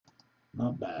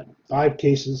Not bad. 5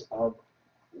 cases of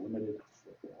limited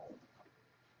football.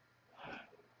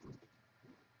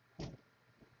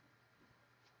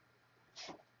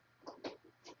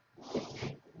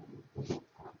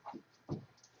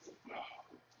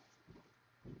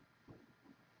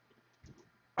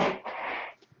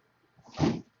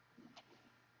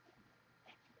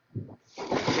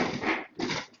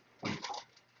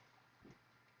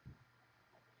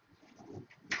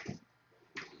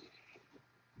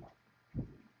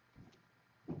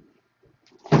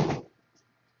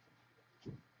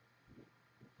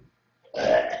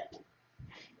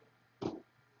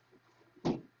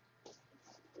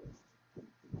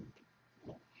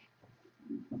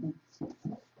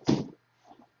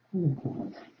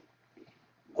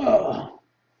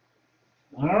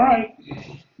 All right.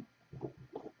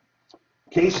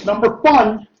 Case number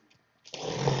one.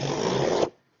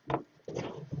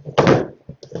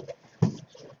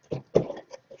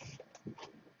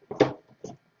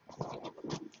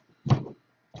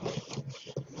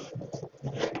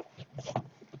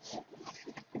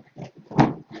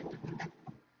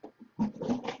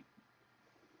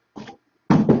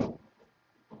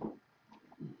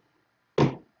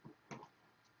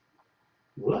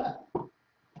 What?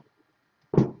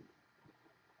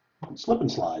 Slip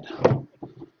and slide.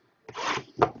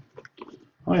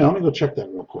 Oh yeah, let me go check that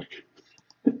real quick.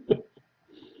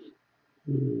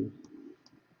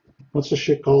 What's the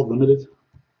shit called? Limited?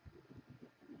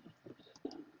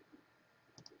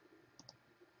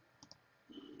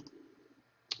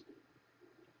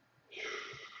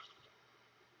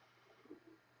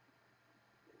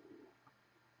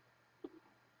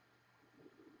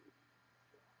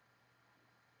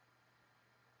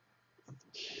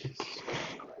 Jesus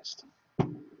Christ.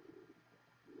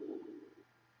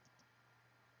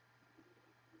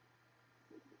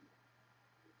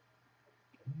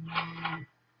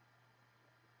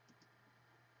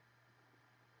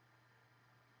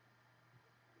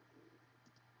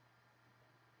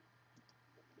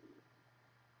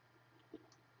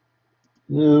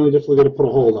 No, we definitely got to put a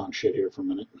hold on shit here for a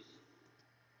minute.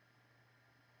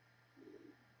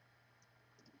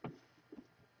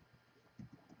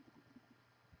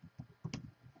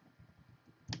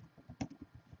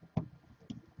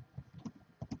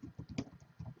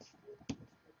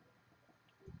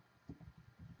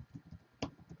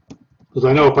 Because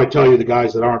I know if I tell you the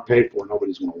guys that aren't paid for,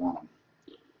 nobody's going to want them.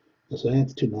 I say,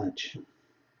 it's too much.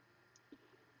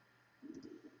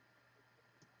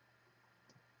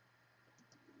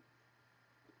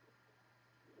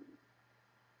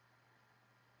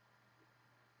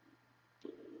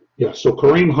 Yeah, so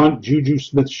Kareem Hunt, Juju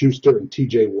Smith-Schuster, and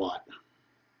T.J. Watt.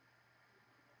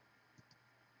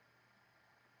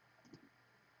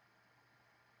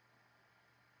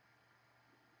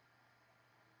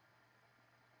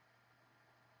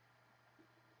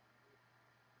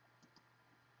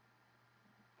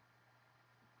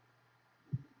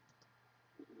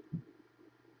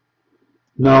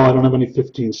 No, I don't have any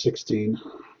 15, 16.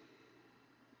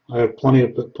 I have plenty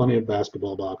of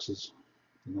basketball boxes.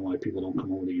 I don't know why people don't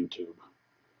come over to YouTube.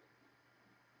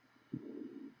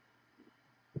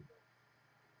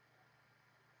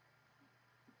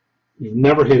 You've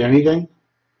never hit anything?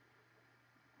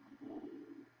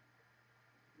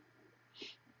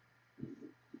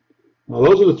 Well,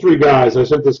 those are the 3 guys. I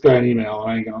sent this guy an email.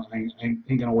 I ain't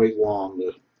gonna wait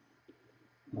long.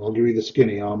 I'll give you the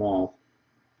skinny on them all.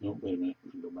 Nope, wait a minute.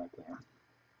 Go back there.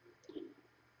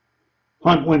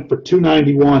 Hunt went for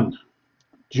 291.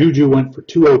 Juju went for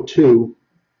 202.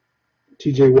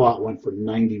 T.J. Watt went for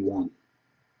 91.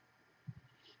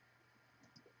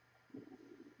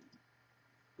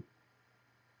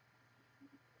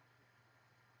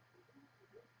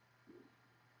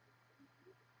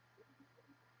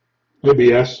 Hey,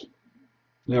 BS.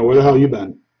 Yeah, where the hell you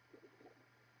been?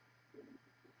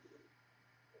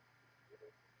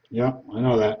 Yeah, I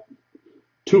know that.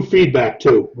 2 feedback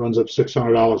too. Runs up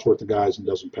 $600 worth of guys and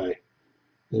doesn't pay.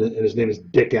 And his name is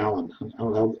Dick Allen.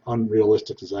 How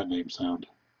unrealistic does that name sound?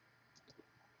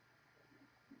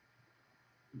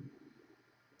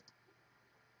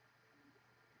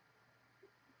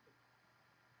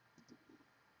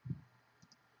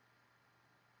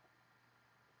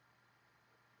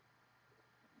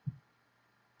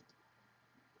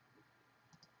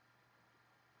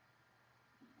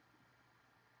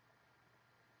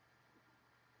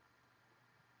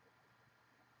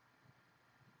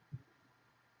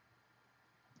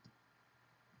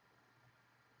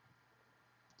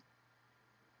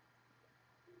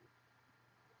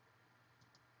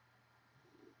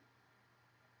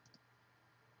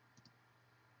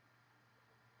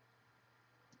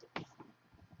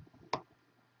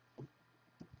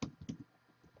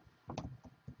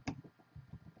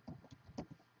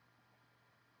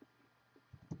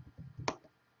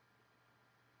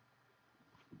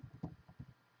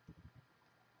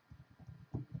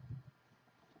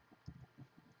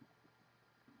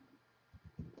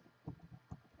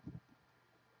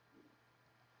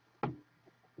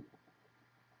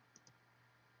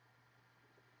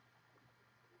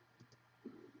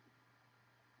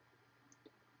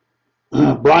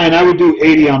 Brian, I would do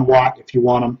 80 on Watt if you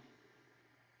want him.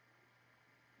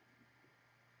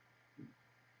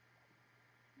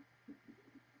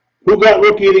 Who got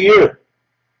Rookie of the Year?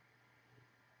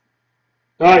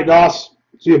 All right, Doss.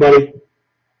 See you, buddy.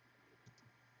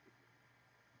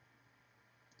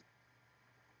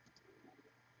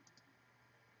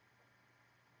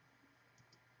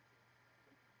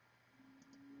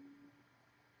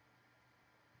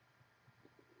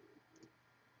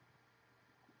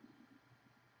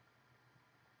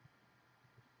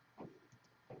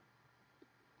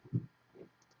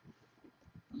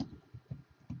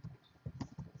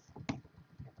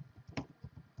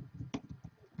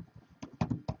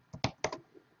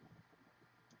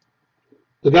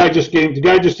 The guy just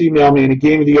emailed me and he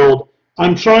gave me the old,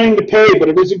 I'm trying to pay, but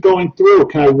it isn't going through.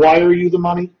 Can I wire you the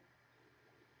money?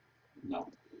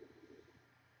 No.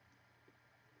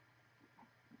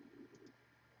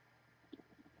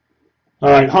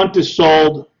 All right, Hunt is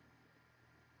sold.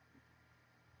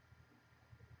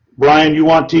 Brian, you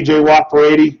want TJ Watt for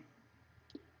 80?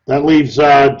 That leaves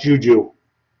Juju.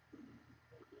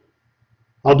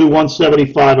 I'll do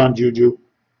 175 on Juju.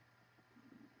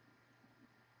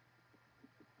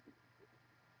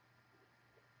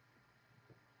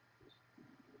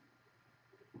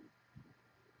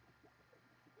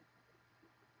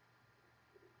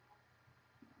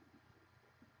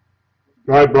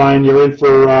 All right, Brian, you're in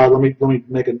for. Let me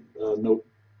make a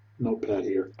notepad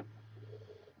here.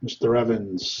 Mr.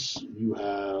 Evans, you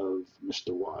have Mr.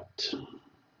 Watt.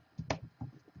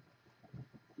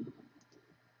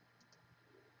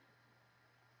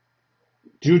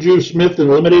 Juju Smith and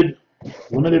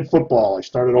limited football. I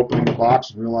started opening the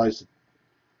box and realized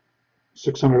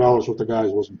 $600 worth of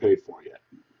guys wasn't paid for yet.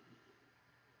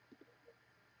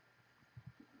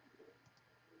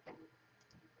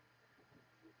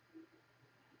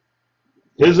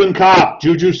 Isn't Cop,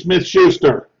 Juju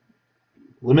Smith-Schuster.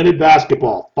 Limited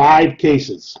basketball, 5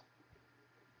 cases.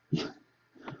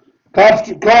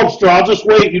 Cobster, I'll just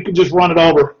wait. You can just run it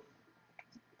over.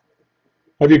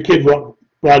 Have your kid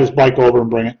ride his bike over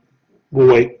and bring it. We'll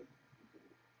wait.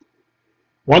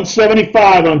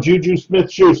 175 on Juju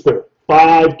Smith-Schuster,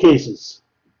 5 cases.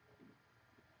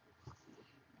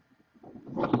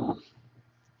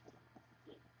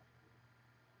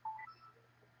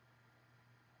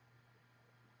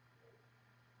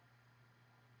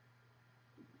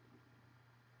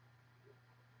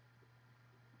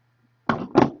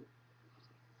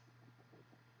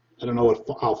 I don't know what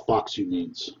how Foxy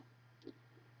means.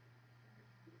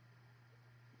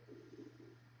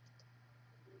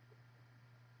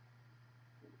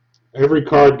 Every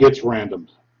card gets random.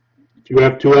 If you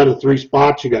have 2 out of 3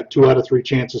 spots, you got 2 out of 3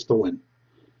 chances to win.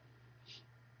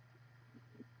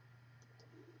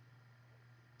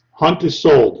 Hunt is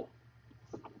sold.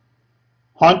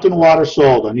 Hunt and Watt are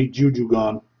sold. I need Juju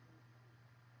gone.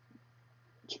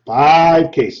 It's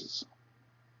 5 cases.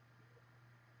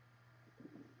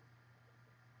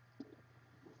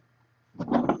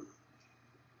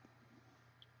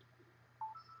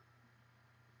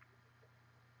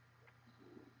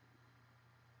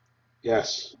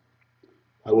 Yes.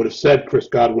 I would have said Chris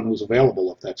Godwin was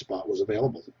available if that spot was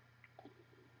available.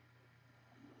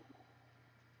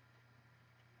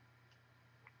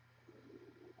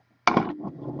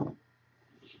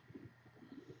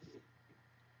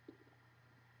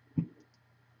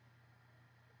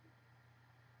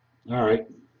 All right.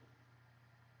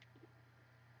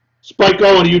 Spike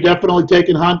Owen, are you definitely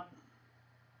taking Hunt?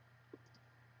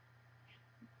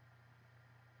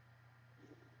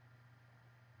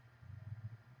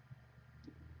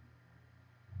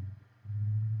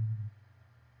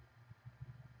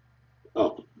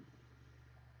 Oh.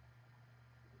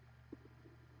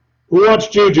 Who wants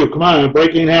Juju? Come on, a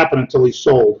break ain't happening until he's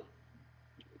sold.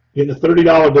 Getting a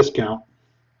 $30 discount.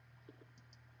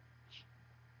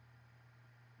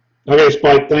 Okay,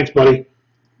 Spike. Thanks, buddy.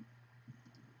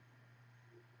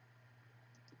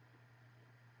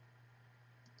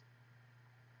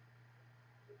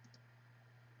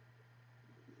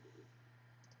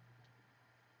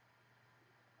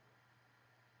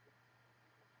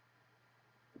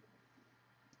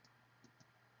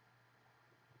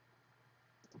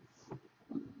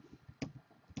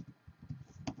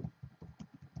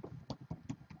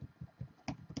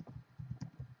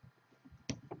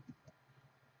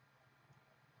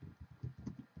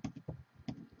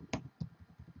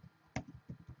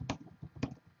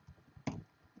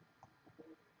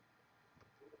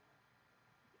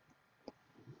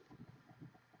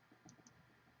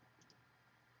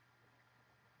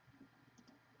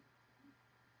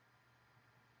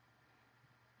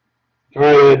 All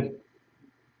right, Ed.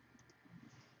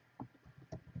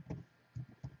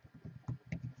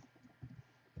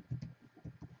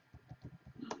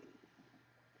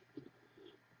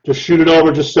 Just shoot it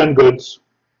over. Just send goods.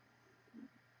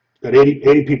 Got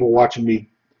 80 people watching me.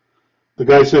 The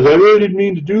guy says, I really didn't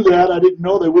mean to do that. I didn't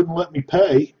know they wouldn't let me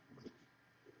pay.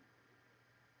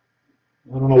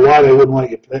 I don't know why they wouldn't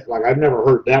let you pay. Like, I've never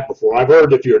heard that before. I've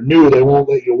heard if you're new, they won't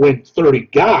let you win 30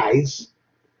 guys.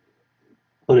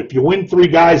 But if you win 3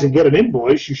 guys and get an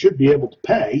invoice, you should be able to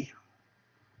pay.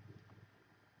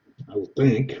 I would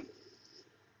think.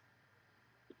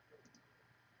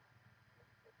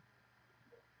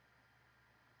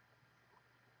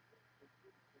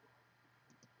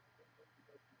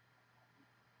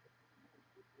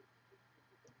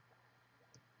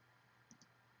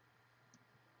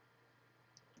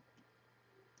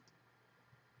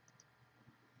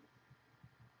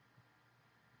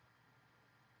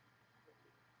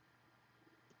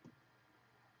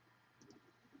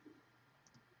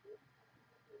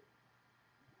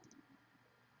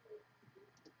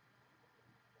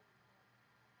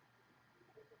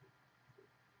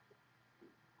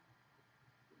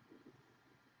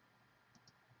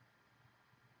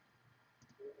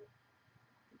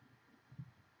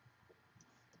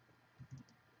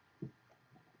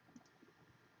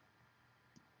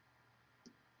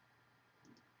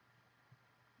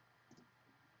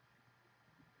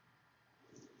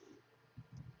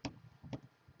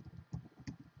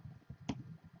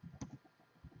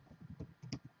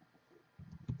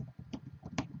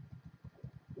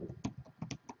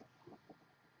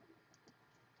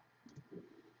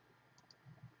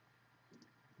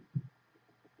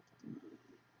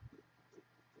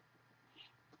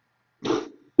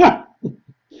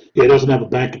 He doesn't have a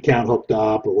bank account hooked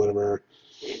up or whatever.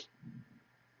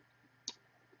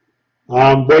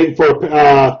 I'm waiting for.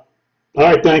 All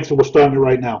right, thanks. We're starting it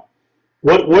right now.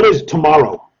 What is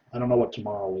tomorrow? I don't know what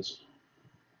tomorrow is.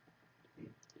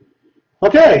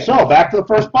 Okay, so back to the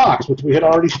first box, which we had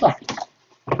already started.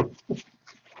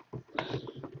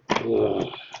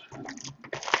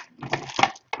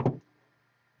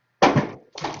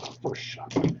 First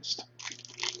shot I missed.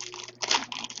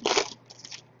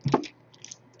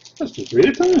 Let's just read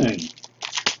a time.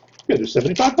 Yeah, there's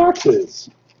 75 boxes.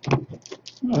 Oh,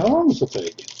 how long does it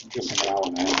take? I'm guessing an hour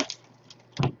and a half.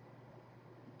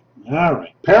 All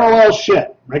right. Parallel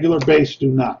shit. Regular base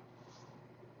do not.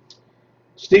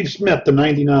 Steve Smith to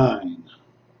 99.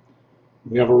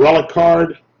 We have a relic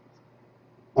card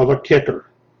of a kicker.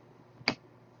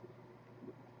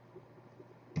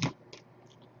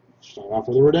 Start off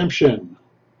with a redemption.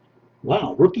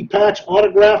 Wow. Rookie patch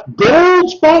autograph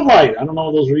gold spotlight. I don't know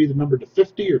if those are either numbered to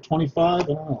 50 or 25. I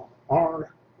don't know.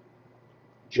 R.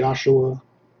 Joshua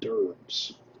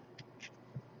Durbs.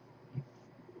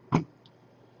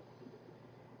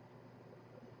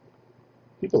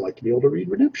 People like to be able to read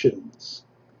redemptions.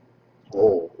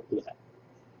 Oh, look at that.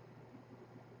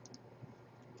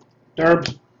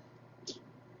 Durbs.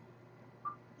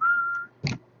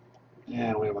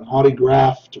 And we have an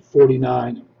autograph to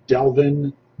 49 of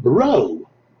Delvin Bro.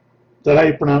 Is that how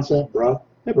you pronounce that? Bro?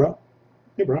 Hey, bro.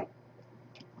 Hey, bro.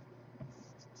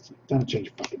 Don't change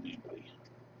your fucking name, buddy.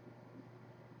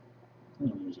 I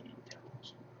don't use any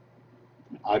parallels.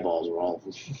 My eyeballs are all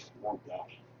wonky out.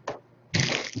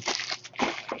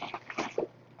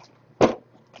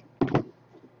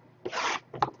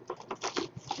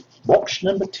 Box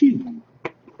number 2.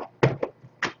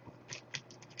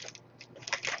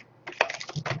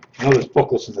 I know there's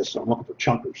booklets in this, so I'm looking for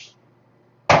chunkers.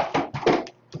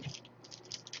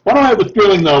 Why don't I have the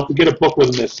feeling, though, to get a booklet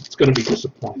in this, it's going to be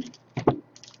disappointing.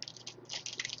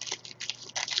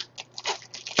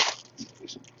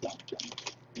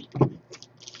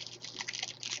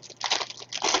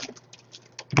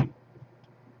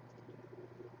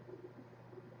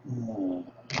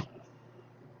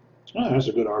 Oh, that's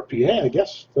a good RPA, I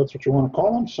guess. That's what you want to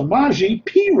call him. Samaji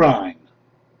Perine.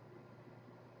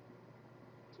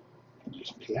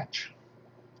 Just patch.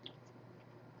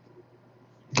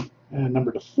 And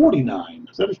number to 49.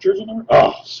 Is that his jersey number?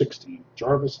 Oh, 16.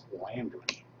 Jarvis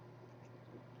Landry.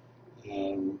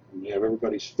 And we have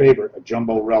everybody's favorite, a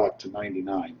jumbo relic to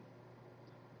 99.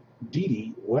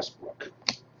 Dede Westbrook.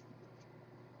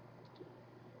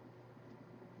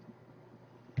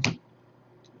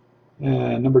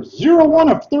 And number 01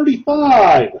 of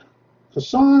 35,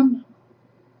 Hassan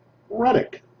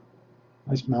Reddick.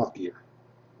 Nice mouth gear.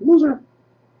 Loser.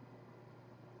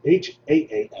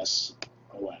 H-A-A-S-O-N.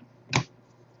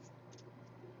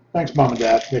 Thanks, Mom and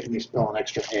Dad, for making me spell an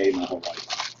extra A my whole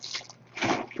life.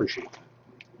 Appreciate it.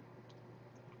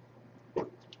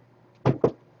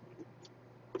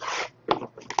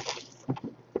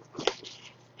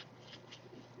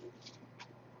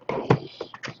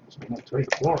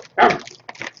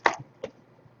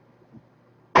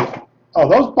 Oh,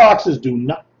 those boxes do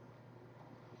not.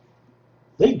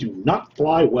 They do not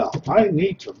fly well. I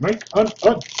need to make an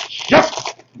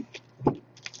adjustment.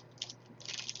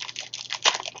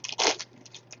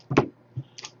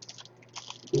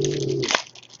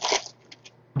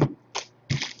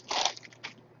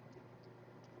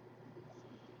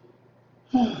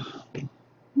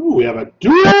 Ooh, we have a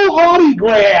dual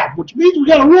autograph, which means we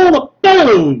got to roll the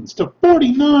bones to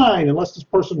 49, unless this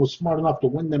person was smart enough to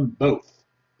win them both.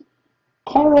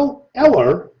 Carl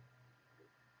Eller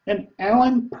and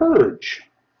Alan Purge.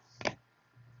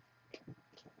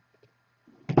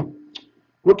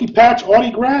 Rookie patch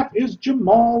autograph is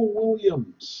Jamal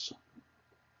Williams.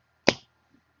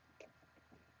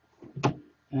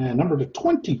 And number to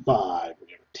 25,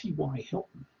 we have T.Y.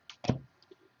 Hilton.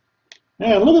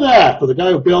 And look at that for the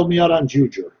guy who bailed me out on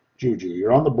Juju.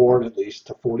 You're on the board at least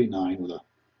to 49 with a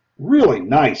really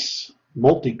nice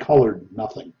multicolored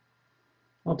nothing.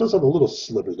 Well, it does have a little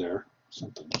sliver there,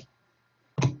 something.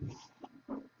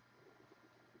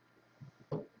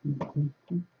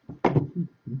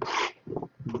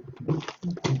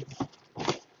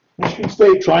 Michigan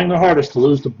State trying their hardest to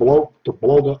lose to blow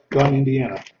gun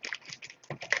Indiana.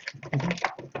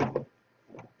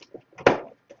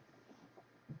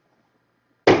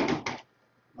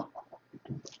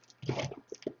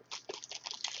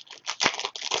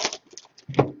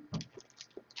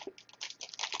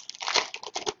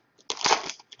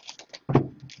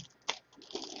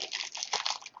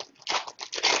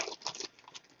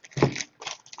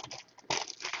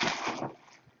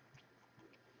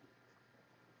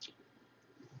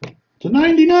 To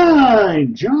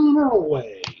 99, John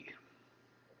Earlway.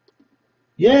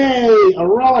 Yay, a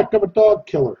relic of a dog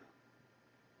killer.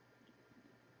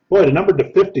 Boy, the number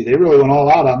to 50, they really went all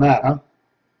out on that, huh?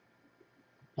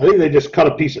 I think they just cut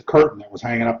a piece of curtain that was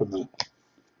hanging up in the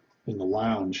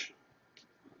lounge.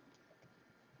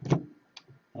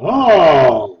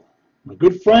 Oh, my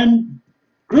good friend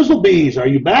Grizzlebees, are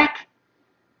you back?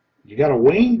 You got a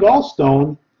Wayne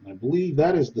Gallstone. I believe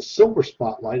that is the silver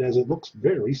spotlight, as it looks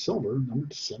very silver, number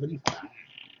 75.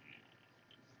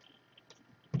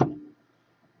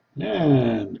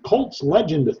 And Colts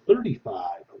legend to 35,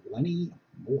 Lenny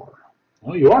Moore.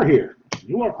 Oh, you are here.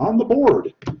 You are on the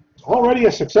board. It's already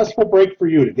a successful break for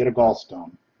you to get a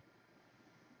Gallstone.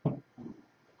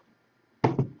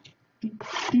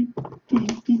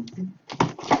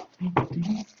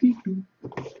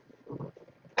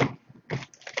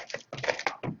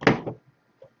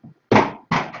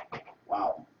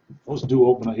 Wow. Those do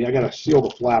open. Yeah, I got to seal the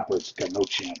flapper. It's got no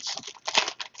chance.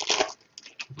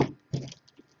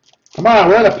 Come on,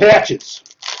 where are the patches?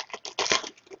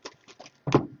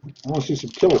 I want to see some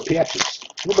killer patches.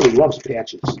 Everybody loves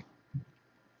patches.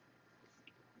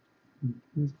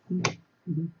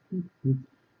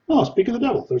 Oh, speak of the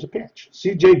devil, there's a patch.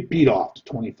 CJ Beatoff to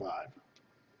 25.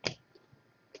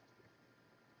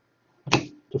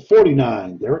 To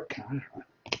 49, Derek Carr.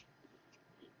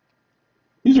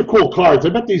 These are cool cards. I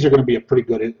bet these are going to be a pretty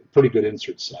good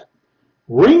insert set.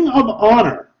 Ring of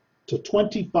Honor to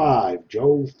 25,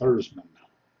 Joe Thursman.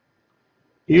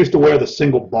 He used to wear the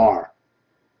single bar.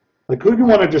 Like, who do you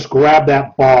want to just grab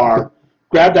that bar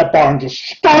and just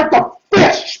start the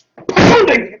fist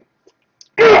pounding?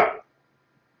 Ugh.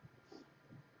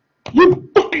 You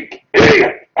fucking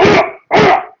idiot!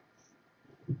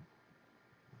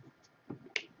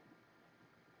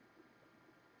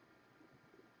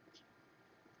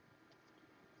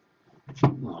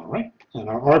 All right, and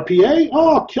our RPA,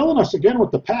 oh, killing us again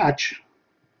with the patch.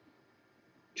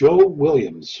 Joe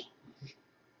Williams.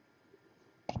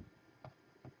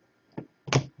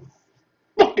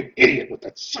 Fucking idiot with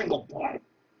that single bar.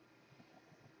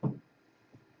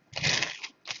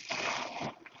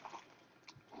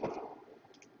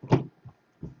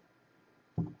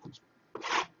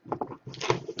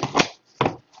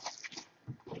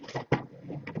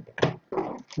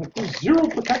 There's zero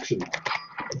protection.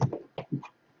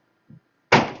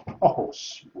 Oh,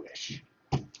 swish.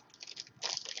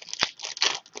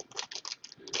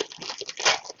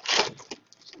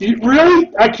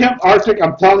 Really? I can't, Arctic,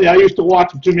 I'm telling you, I used to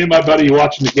watch, to me and my buddy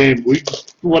watching the game.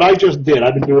 What I just did,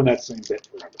 I've been doing that same bit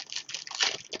forever.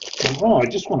 Oh, I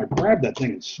just want to grab that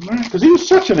thing and smack, because he was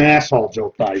such an asshole,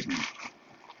 Joe Theismann.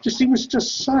 He was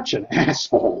just such an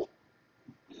asshole.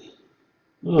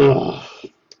 Ugh.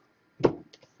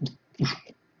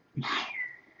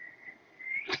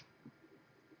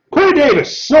 Corey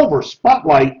Davis, silver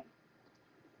spotlight.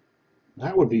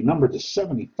 That would be numbered to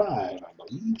 75, I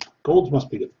believe. Golds must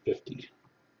be to 50.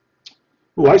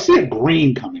 Ooh, I see a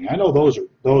green coming. I know those are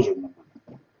numbered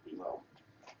below.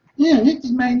 Yeah, this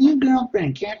is my new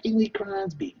girlfriend, Captain Lee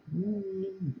Crosby.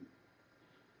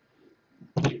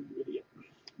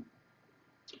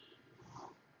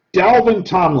 Dalvin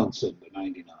Tomlinson to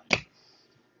 99.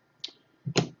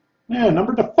 And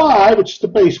number to 5, it's just a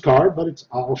base card, but it's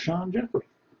Alshon Jeffrey.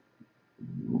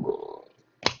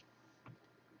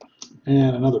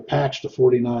 And another patch to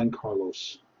 49,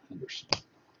 Carlos Henderson.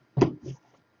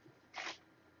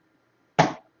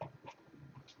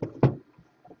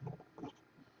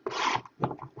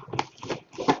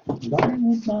 And I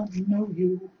would not know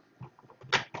you.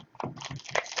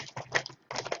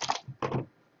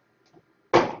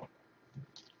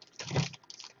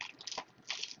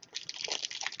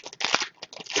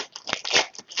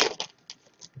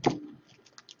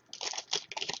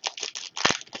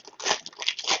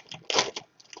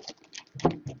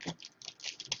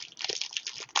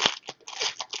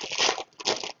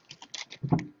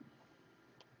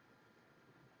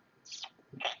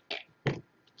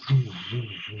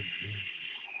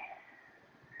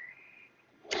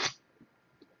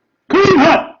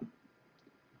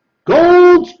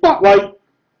 Gold Spotlight.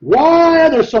 Why are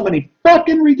there so many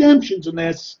fucking redemptions in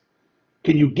this?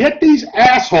 Can you get these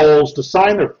assholes to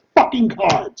sign their fucking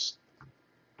cards?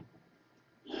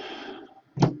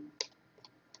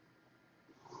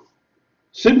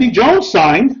 Sidney Jones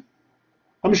signed.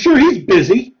 I'm sure he's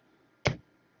busy.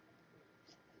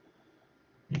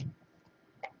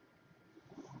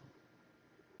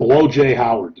 Below Jay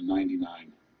Howard to 99.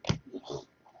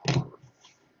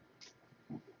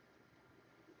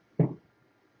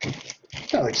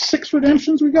 Got like 6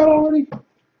 redemptions we got already.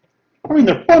 I mean,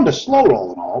 they're fun to slow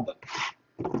roll and all, but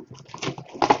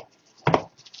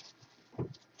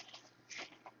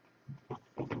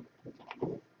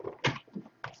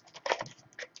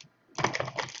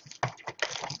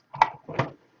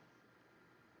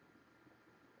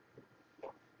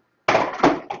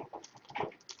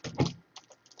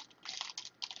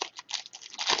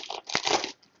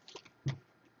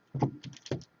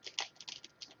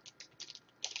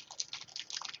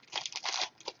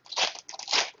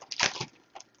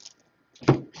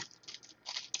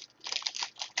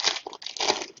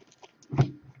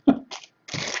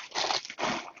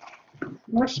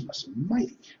Christmas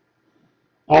mighty.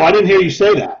 Oh, I didn't hear you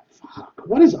say that. Fuck,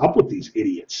 what is up with these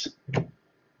idiots?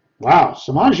 Wow,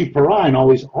 Samaje Perine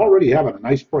already having a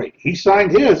nice break. He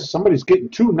signed his. Somebody's getting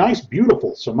 2 nice,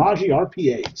 beautiful Samaje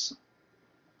RPAs.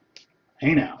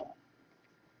 Hey now.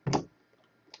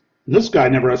 This guy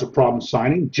never has a problem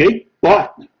signing. Jake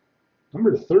Butt,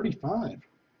 number to 35.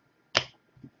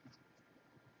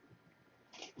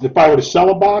 If I were to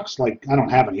sell a box, like, I don't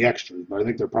have any extras, but I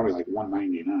think they're probably like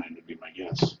 $1.99 would be my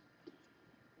guess.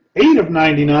 8 of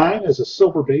 99 is a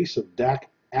silver base of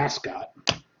Dak Ascot.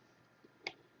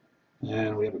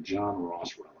 And we have a John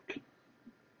Ross relic.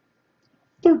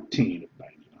 13 of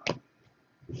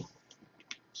 99.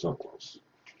 So close.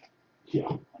 Yeah,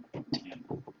 10.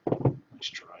 Nice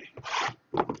try.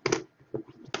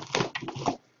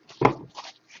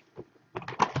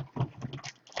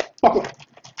 Buckle.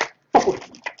 Buckle.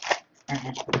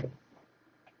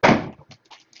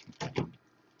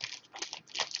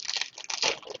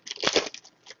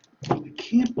 I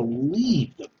can't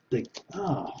believe the thing.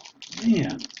 Oh,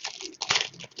 man.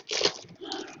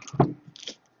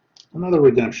 Another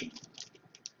redemption.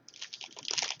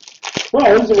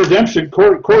 Well, this is a redemption.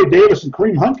 Corey Davis and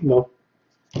Kareem Hunt can go.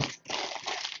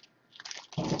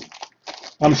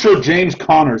 I'm sure James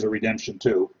Conner's a redemption,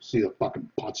 too. See the fucking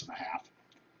putts and a half.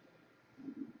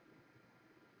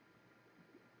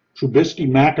 Trubisky,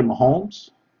 Mack, and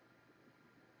Mahomes.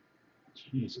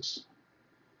 Jesus.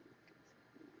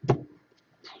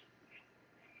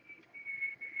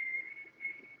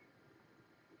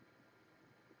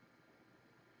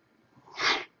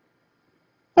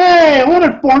 Hey,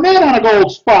 Leonard Fournette on a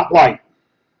gold spotlight.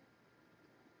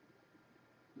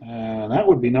 And that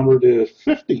would be numbered to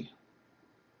 50.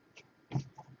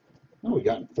 Oh, we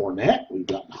got Fournette. We've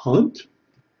got Hunt.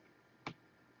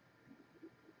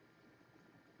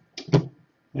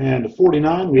 And to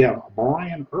 49, we have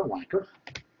Brian Urlacher.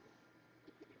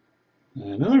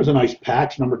 And then there's a nice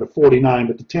patch, numbered to 49,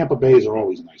 but the Tampa Bays are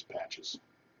always nice patches.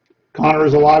 Connor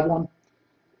is a live one.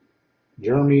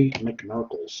 Jeremy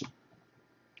McNurkles.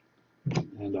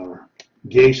 And our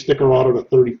Gay sticker auto to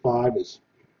 35 is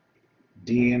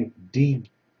D'Angelo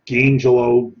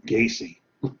Gacy.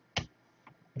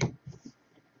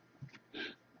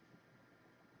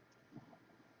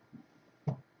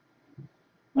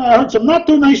 I heard some not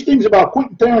too nice things about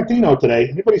Quentin Tarantino today.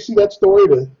 Anybody see that story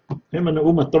to him and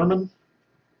Uma Thurman?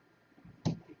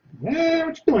 Yeah,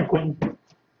 what you doing, Quentin?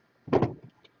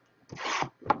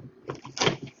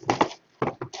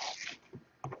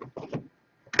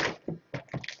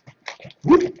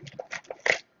 Whoop.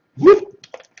 Whoop.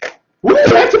 Whoop,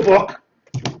 that's a book.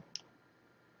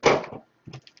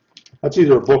 That's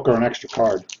either a book or an extra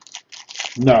card.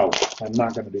 No, I'm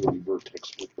not going to do any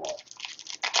Vertex football.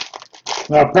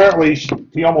 Now, apparently,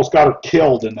 he almost got her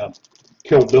killed in the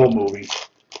Kill Bill movie.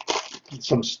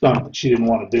 Some stunt that she didn't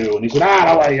want to do. And he said,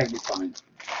 no way, you'll be fine.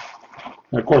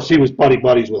 And, of course, he was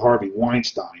buddies with Harvey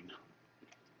Weinstein.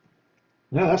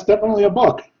 Yeah, that's definitely a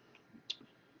book.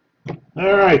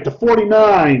 All right, the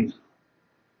 49.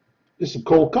 Get some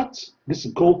cold cuts. Get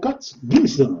some cold cuts. Give me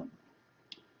some.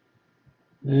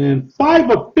 And 5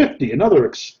 of 50, another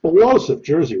explosive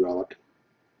jersey relic.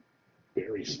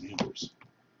 Barry Sanders.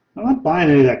 I'm not buying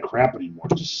any of that crap anymore.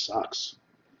 It just sucks.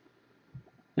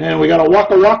 And we got a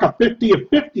Waka Waka 50 of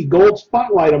 50 gold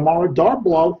spotlight Amara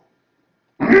Darblow.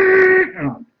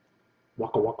 Waka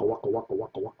Waka Waka Waka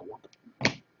Waka Waka Waka.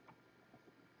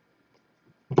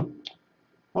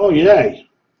 Oh, yay.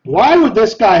 Why would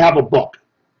this guy have a book?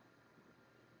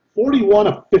 41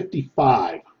 of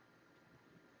 55.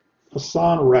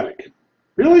 Hassan Reddick.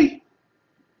 Really?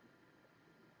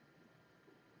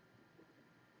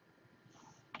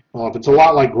 Well, if it's a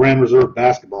lot like Grand Reserve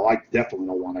basketball, I definitely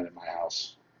don't want it in my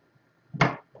house.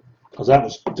 Because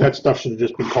that stuff should have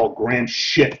just been called Grand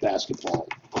Shit basketball.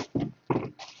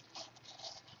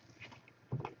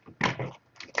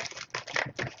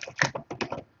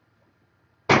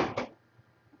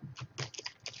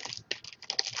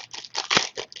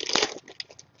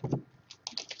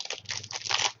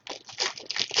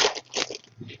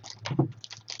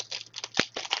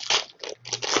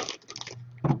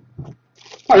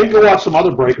 Oh, you can watch some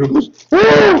other breaker who goes,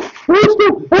 oh,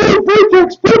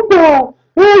 Vertex football!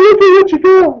 Oh, look at what you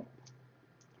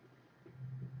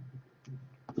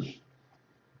do!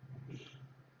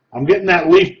 I'm getting that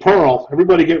Leaf Pearl.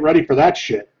 Everybody get ready for that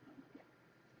shit.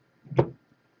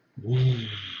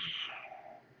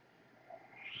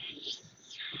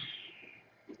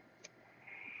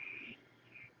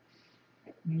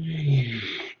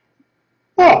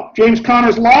 Oh, James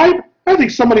Conner's lied? I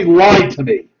think somebody lied to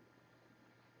me.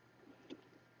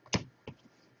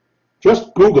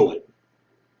 Just Google it.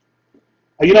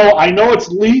 You know, I know it's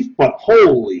Leaf, but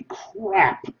holy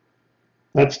crap.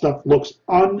 That stuff looks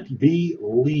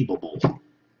unbelievable.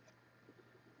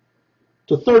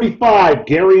 To 35,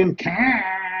 Gary and Conley.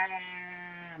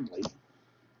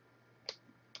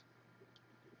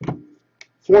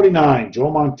 49, Joe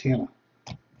Montana.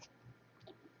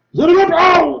 Is it enough?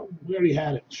 Oh, we already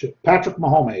had it. Shit. Patrick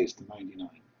Mahomes to 99.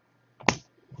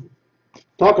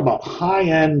 Talk about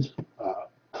high-end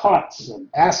cuts and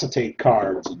acetate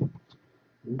cards. And,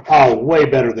 oh, way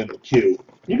better than the Q.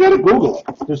 You got to Google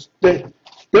it.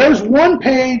 There's one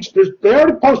page. They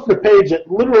already posted a page that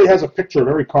literally has a picture of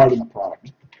every card in the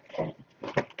product.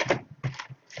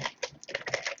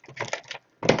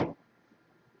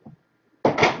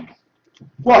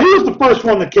 Well, he was the first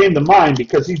one that came to mind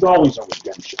because he's always on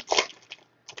redemption.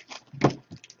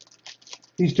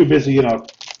 He's too busy, you know,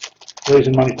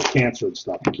 raising money for cancer and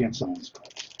stuff. He can't sign his cards.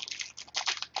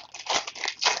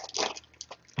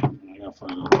 I gotta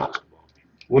find out basketball.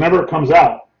 Whenever it comes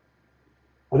out,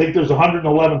 I think there's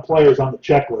 111 players on the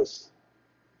checklist.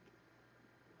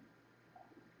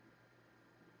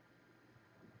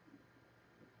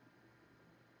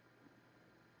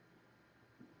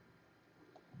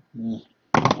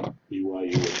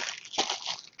 BYU,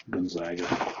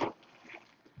 Gonzaga.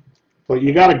 But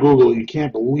you got to Google it. You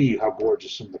can't believe how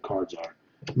gorgeous some of the cards are.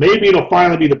 Maybe it'll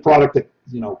finally be the product that,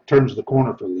 you know, turns the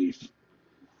corner for Leaf.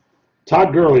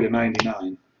 Todd Gurley to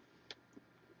 99.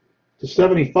 To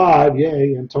 75,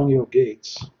 yay, Antonio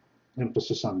Gates.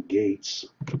 Emphasis on Gates.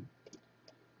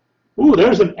 Ooh,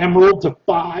 there's an Emerald to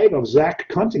 5 of Zach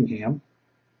Cunningham.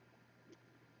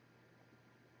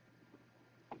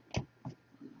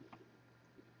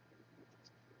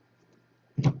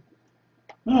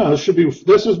 Oh, this should be.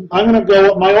 I'm going to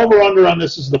go. My over/under on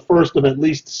this is the first of at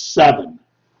least 7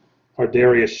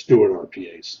 Darius Stewart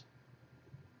RPAs.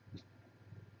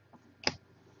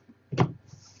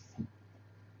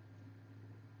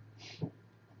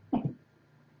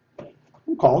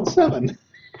 I'm calling 7.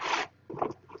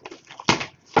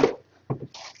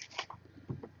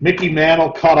 Mickey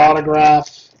Mantle cut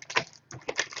autograph.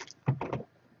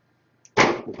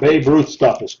 The Babe Ruth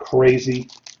stuff is crazy.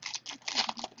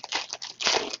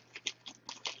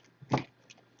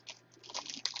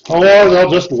 Or they'll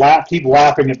just keep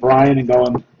laughing at Brian and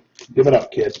going, give it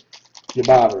up, kid. You're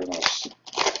bothering us.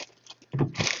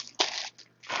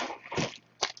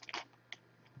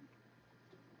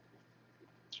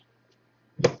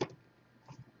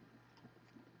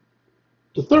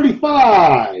 To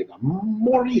 35,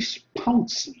 Maurice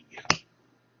Pouncey.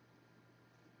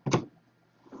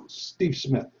 Steve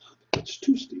Smith. That's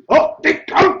 2 Steve. Oh, they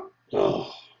go!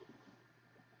 Oh.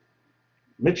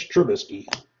 Mitch Trubisky.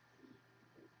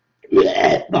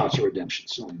 No, it's a redemption.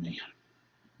 Silly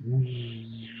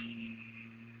me.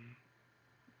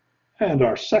 And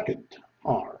our second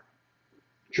are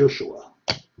Joshua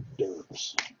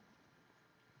Derbs.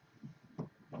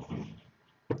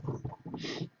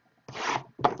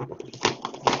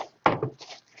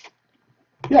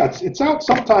 Yeah, it's out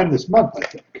sometime this month, I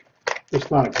think.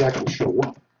 Just not exactly sure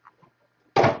when.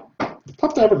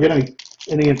 Tough to ever get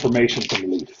any information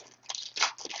from Leaf.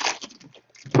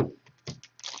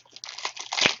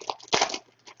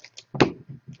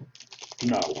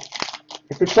 No.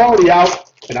 If it's already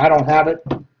out and I don't have it,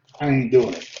 I ain't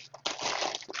doing it.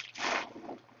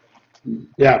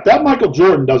 Yeah, if that Michael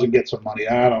Jordan doesn't get some money,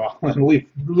 I don't know.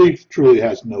 Leaf truly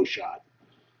has no shot.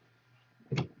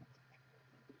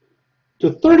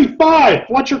 To 35,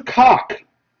 Fletcher Cock.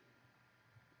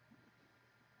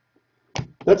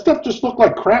 That stuff just looked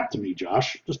like crap to me,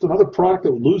 Josh. Just another product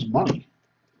that would lose money.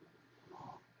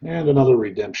 And another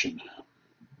redemption.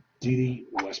 Dede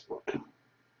Westbrook.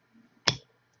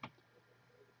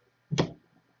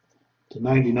 To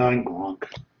 99, Gronk.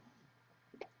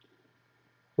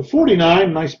 For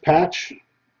 49, nice patch.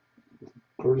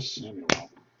 Curtis Samuel.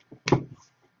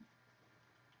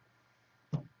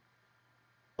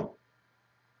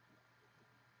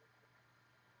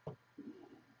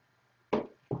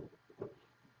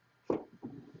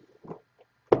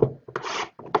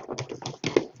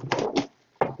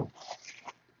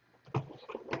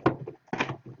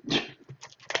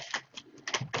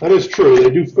 That is true.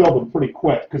 They do fill them pretty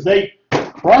quick because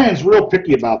Brian's real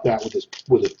picky about that with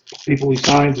the people he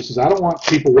signs. He says, I don't want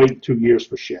people waiting 2 years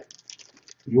for shit.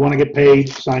 You want to get paid,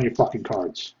 sign your fucking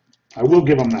cards. I will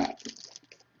give him that.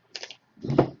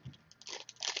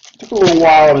 Took a little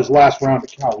while in his last round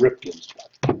to Cal Ripken's,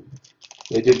 but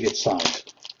they did get signed.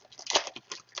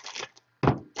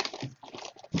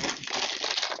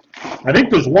 I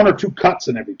think there's 1 or 2 cuts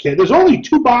in every case. There's only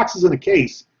 2 boxes in a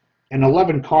case and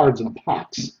 11 cards in a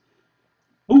box.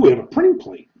 Ooh, we have a printing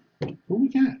plate. What do we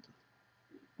got?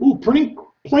 Ooh, printing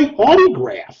plate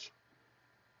autograph.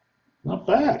 Not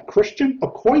bad. Christian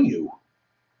Okoye.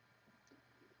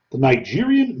 The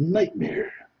Nigerian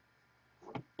Nightmare.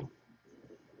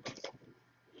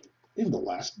 In the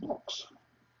last box.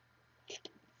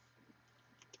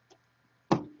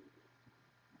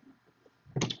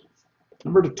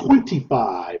 Number to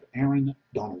 25, Aaron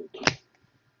Donald.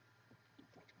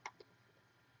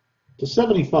 To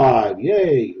 75,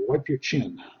 yay, wipe your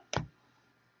chin.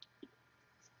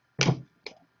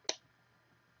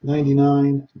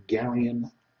 99,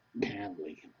 Garion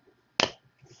Canley.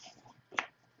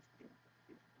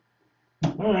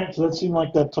 All right, so that seemed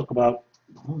like that took about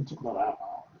half an hour.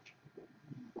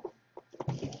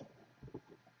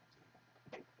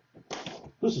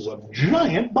 This is a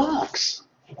giant box.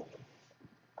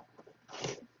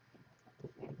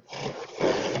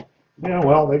 Yeah,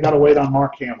 well, they got to wait on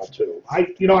Mark Hamill too. I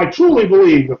truly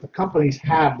believe that the companies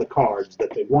have the cards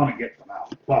that they want to get them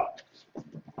out, but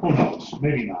who knows?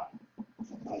 Maybe not.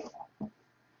 I don't know.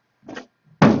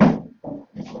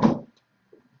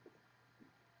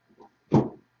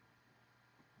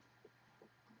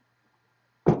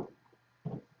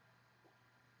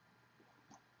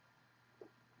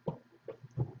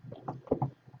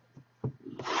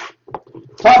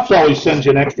 Topps always sends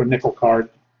you an extra nickel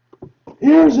card.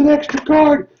 Here's an extra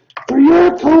card for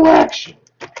your collection.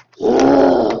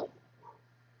 Ugh.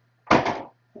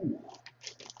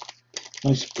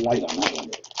 Nice flight on that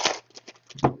one.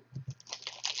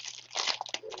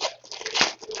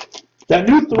 That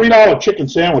new $3 chicken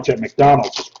sandwich at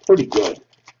McDonald's is pretty good.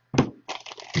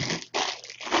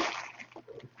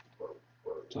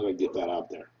 Thought I'd get that out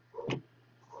there.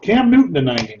 Cam Newton to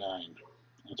 99.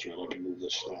 That's right, I can move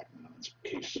this stack now. It's a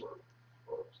case.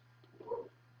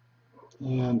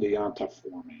 And Deonta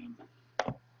Foreman.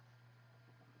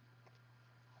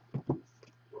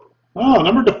 Oh,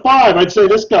 number to 5. I'd say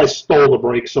this guy stole the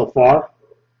break so far.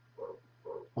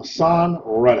 Hassan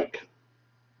Reddick.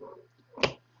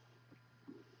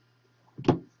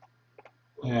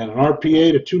 And an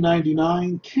RPA to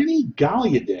 299. Kenny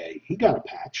Galladay. He got a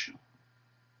patch.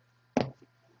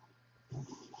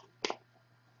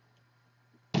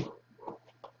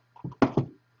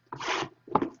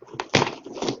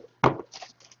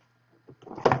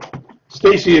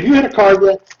 Stacy, have you hit a card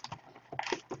yet?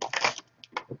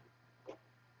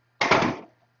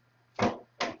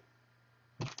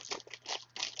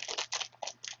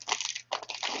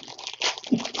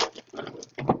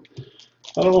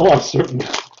 I don't know why certain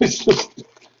guys just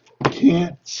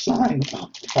can't sign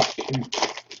up fucking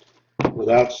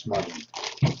without smudging.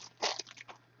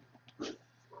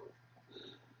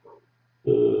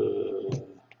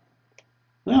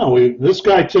 Oh, this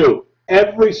guy too.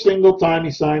 Every single time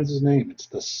he signs his name, it's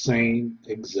the same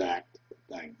exact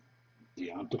thing.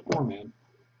 Deonta Foreman.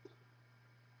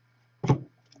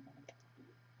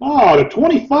 Oh, to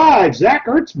 25, Zach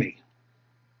Ertzme.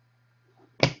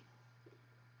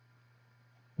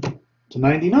 To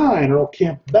 99, Earl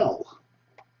Campbell.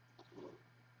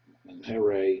 And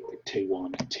hooray,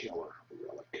 Taywan Taylor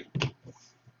relic.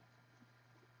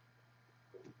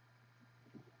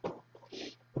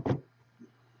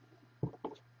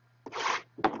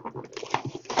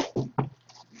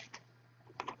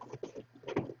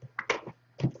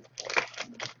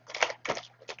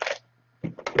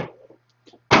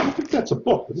 I think that's a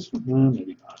book, but this one,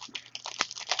 maybe not.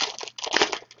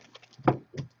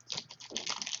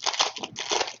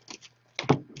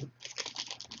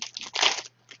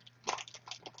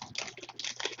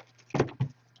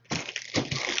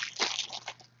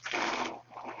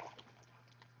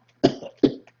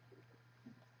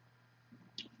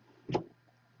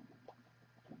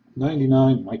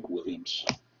 '99, Mike Williams.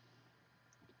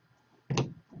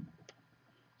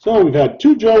 So we've had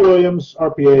 2 Joe Williams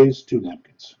RPAs, 2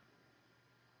 napkins.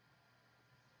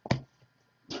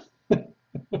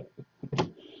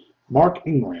 Mark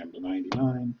Ingram to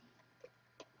 99.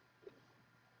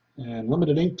 And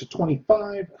limited ink to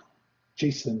 25,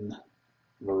 Jason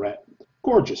Verrett.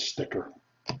 Gorgeous sticker.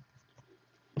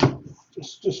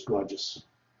 Just gorgeous.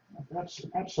 That's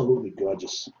absolutely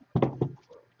gorgeous.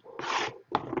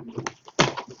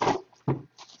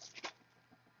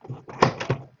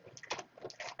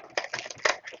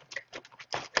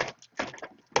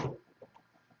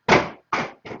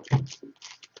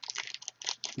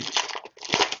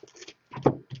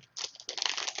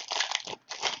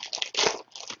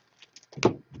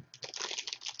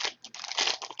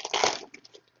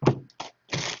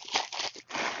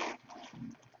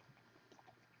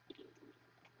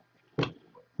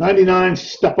 '99,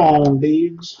 Stephon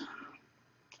Diggs.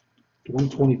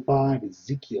 125,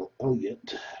 Ezekiel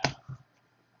Elliott.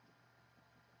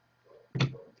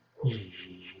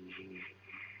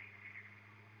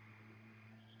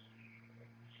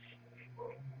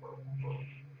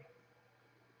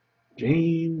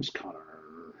 James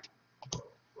Conner.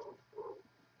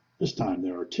 This time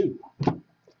there are 2.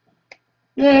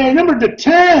 Yay, number to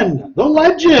 10, the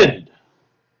legend.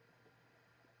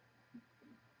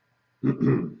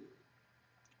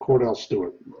 Cordell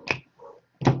Stewart.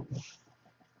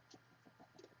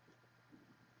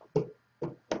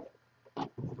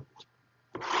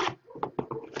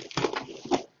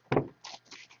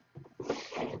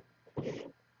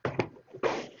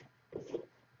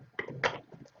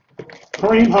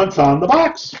 Kareem Hunt's on the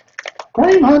box.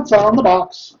 Kareem Hunt's on the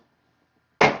box.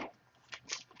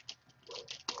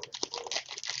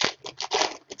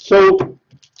 So,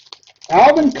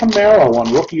 Alvin Kamara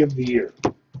won Rookie of the Year.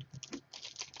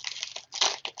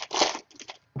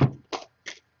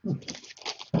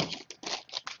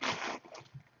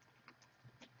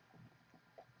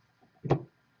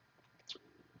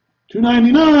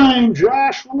 $2.99,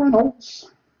 Josh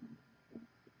Reynolds.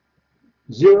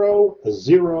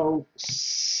 007.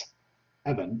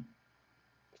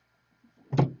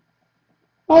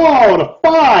 Oh, the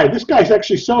 5. This guy's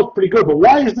actually sells pretty good, but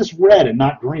why is this red and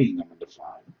not green? Number to 5.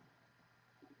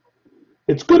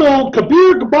 It's good old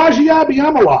Kabir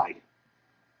Gabaji-Abiyamalai.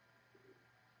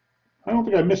 I don't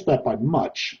think I missed that by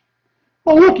much.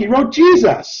 Oh, look, he wrote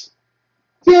Jesus.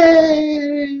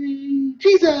 Yay!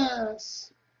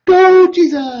 Jesus! Go,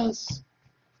 Jesus!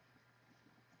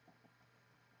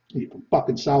 He from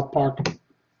fucking South Park.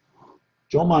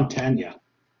 Joe Montana.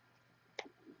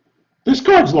 This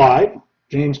card's live.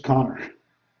 James Conner.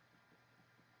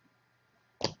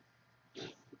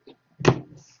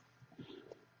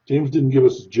 James didn't give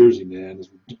us his jersey, man.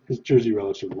 His jersey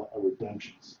relics are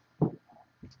redemptions.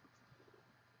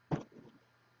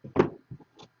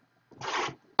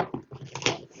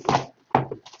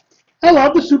 I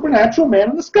love the supernatural man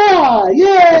in the sky.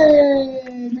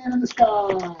 Yay! Man in the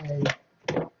sky.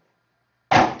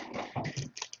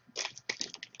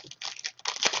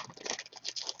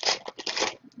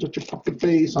 Shut your fucking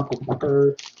face, Uncle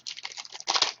Fucker.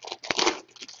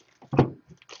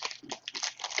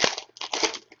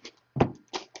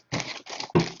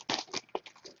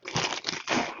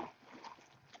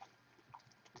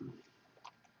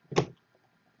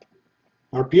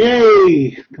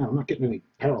 RPA. God, I'm not getting any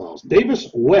parallels.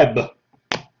 Davis Webb.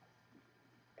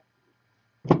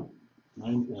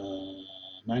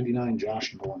 99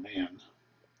 Josh Norman.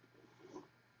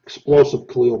 Explosive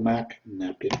Khalil Mack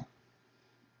napkin.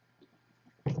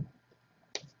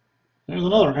 There's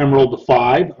another Emerald to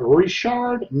 5.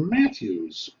 Richard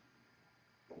Matthews.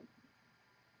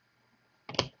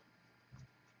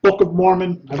 Book of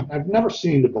Mormon. I've never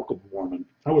seen the Book of Mormon.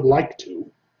 I would like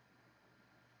to.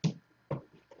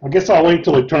 I guess I'll wait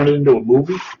till they turn it into a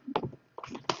movie.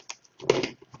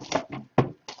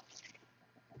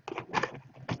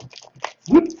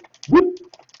 Whoop, whoop.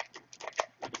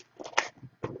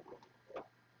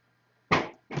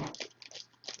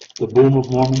 The Boom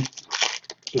of Mormon.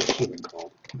 That's what it should have been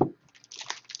called.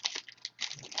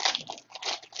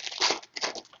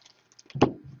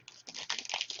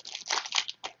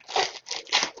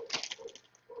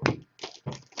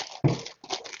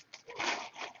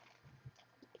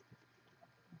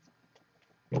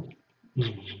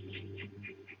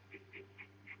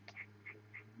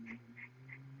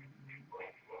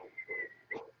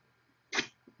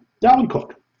 Dalvin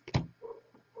Cook.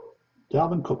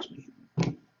 Dalvin Cook's me.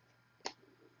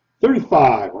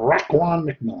 35, Raquan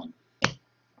McMillan.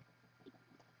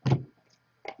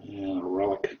 And a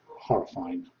relic,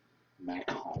 horrifying, Mac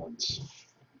Hollins.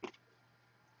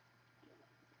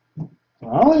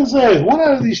 All I can say is one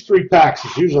out of these 3 packs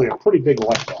is usually a pretty big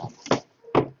letdown.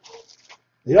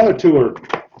 The other 2 are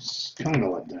kind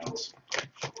of letdowns.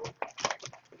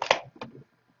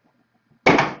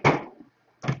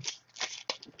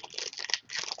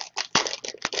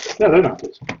 Yeah, they're not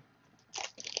this.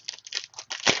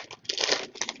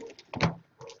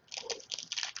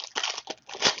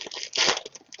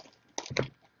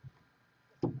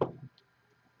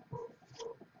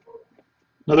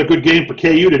 Another good game for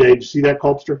KU today. Did you see that,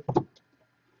 Culpster?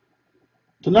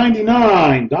 To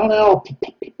 99, Donnell.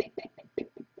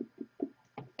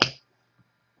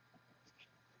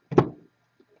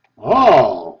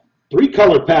 Oh,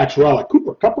 3-color patch relic,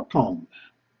 Cooper Coppercomb.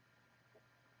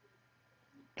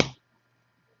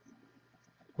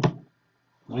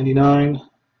 $99,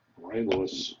 Ray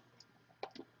Lewis.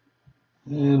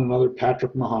 And another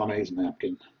Patrick Mahomes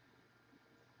napkin.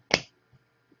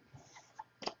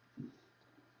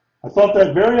 I thought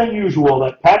that very unusual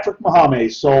that Patrick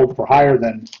Mahomes sold for higher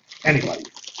than anybody.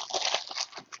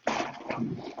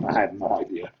 I had no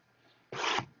idea.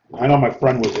 I know my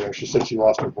friend was there. She said she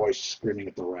lost her voice screaming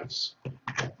at the refs.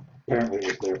 Apparently it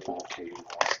was their fault.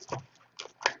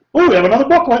 Oh, we have another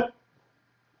booklet.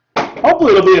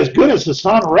 Hopefully it'll be as good as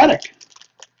Hassan Reddick.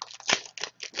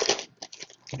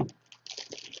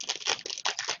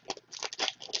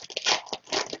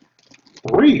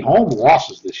 Three home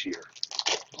losses this year.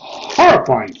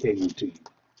 Horrifying KU team.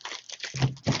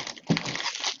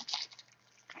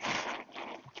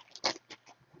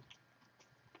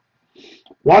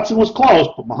 Watson was close,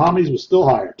 but Mahomes was still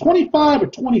higher. 25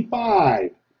 of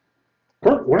 25.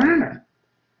 Kurt Warner.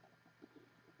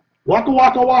 Waka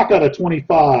Waka Waka to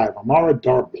 25. Amara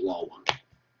Darbelow.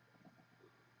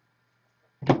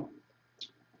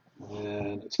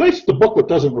 And it's nice that the booklet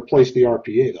doesn't replace the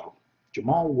RPA, though.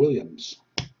 Jamal Williams.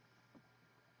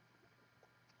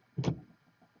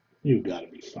 You gotta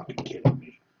be fucking kidding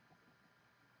me.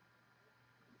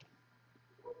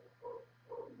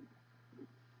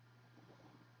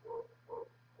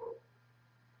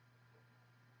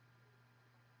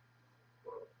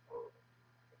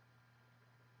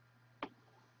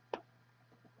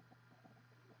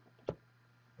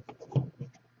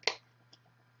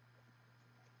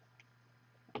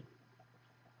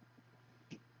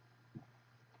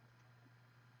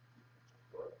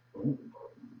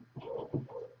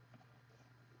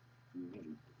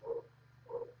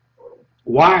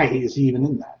 Why is he even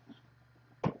in that?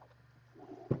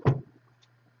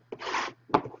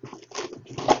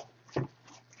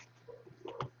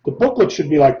 The booklet should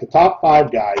be like the top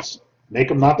 5 guys. Make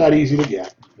them not that easy to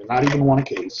get. They're not even one a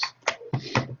case.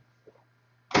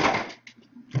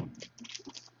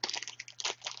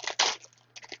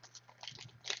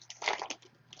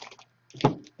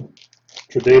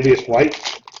 Tre'Davious White.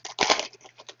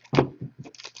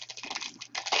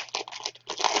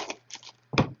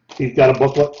 He's got a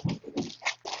booklet.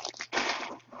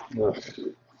 Ugh.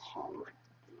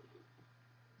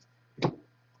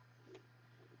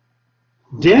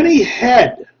 Danny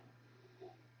Head.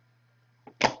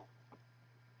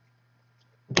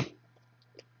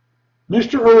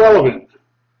 Mr. Irrelevant.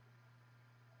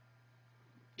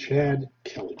 Chad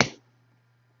Kelly.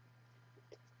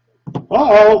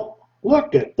 Uh-oh.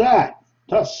 Look at that.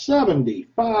 To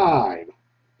 75.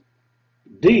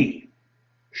 D.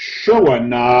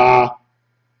 Showana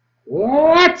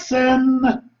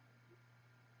Watson.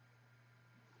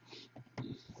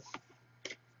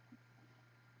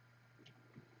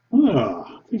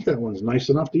 I think that one's nice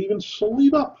enough to even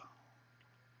sleeve up.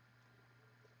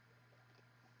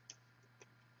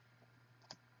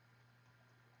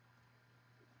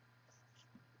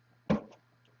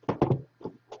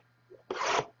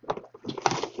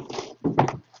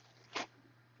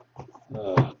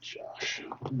 Josh,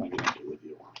 what am I going to do with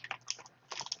you?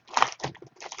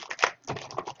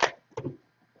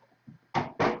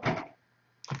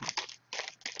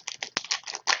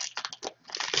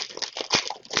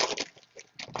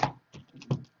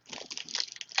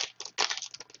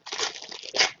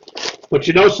 But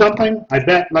you know something? I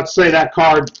bet, let's say that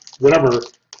card, whatever,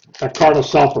 that card will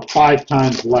sell for 5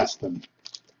 times less than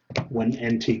when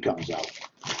NT comes out.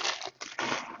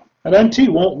 And NT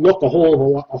won't look a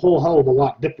whole hell of a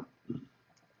lot different.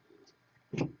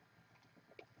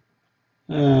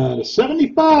 To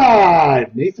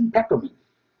 75, Nathan Peckerman.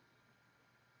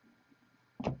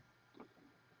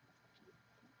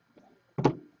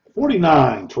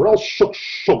 $49, Terrell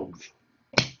Suggs.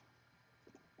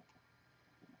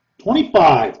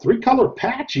 25, 3-color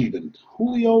patch even,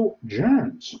 Julio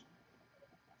Jones.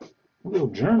 Julio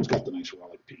Jones got the nice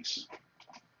relic piece.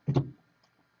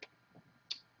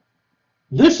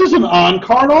 This is an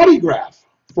on-card autograph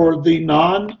for the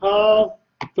non-patch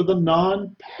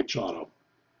auto.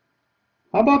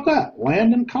 How about that?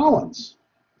 Landon Collins.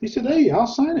 He said, hey, I'll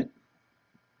sign it.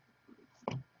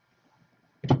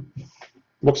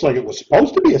 Looks like it was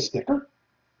supposed to be a sticker.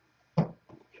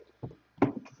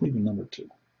 Even number 2.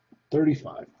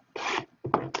 35.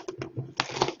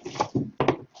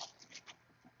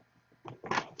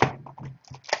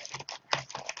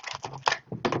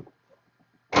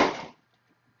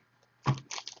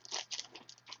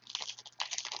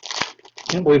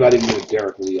 Can't believe I didn't get a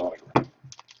Derek Lee autograph.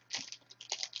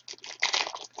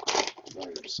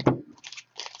 Very upset.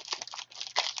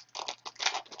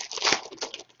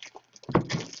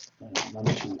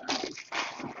 Number 2.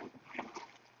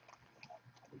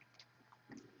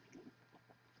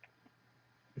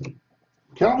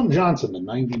 Calvin Johnson to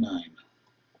 99.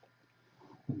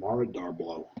 Mara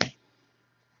Darblow.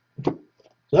 Is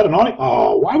that an audio?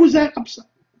 Oh, why was that upset?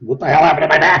 What the hell happened to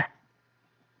my back?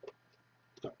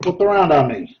 Got flipped around on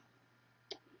me.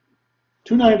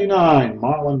 $2.99.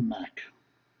 Marlon Mack.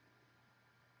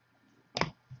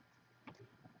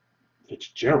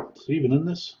 Fitzgerald. Is he even in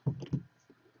this?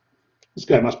 This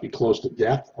guy must be close to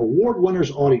death. Award winner's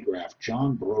autograph.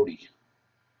 John Brody.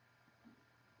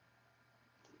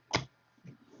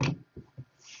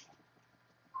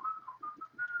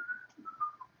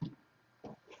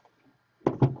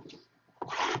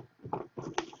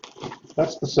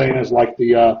 That's the same as like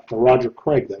the Roger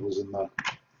Craig that was in the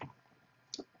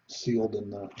sealed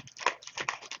in the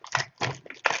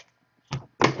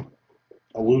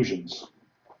illusions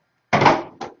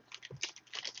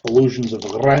of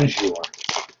grandeur,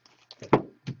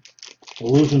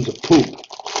 illusions of poop.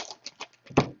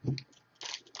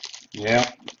 Yeah,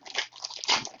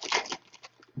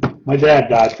 my dad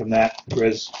died from that,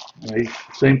 Grizz.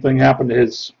 Same thing happened to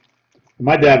his.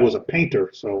 My dad was a painter,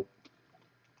 so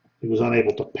he was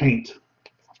unable to paint.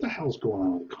 What the hell's going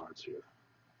on with the cards here?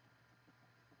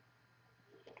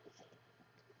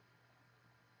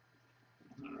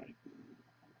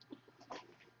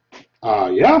 All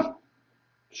right. Yeah,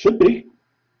 should be.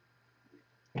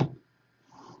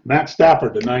 Matt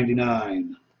Stafford to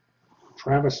 99.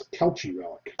 Travis Kelce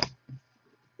relic.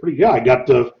 Pretty good. I got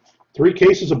the 3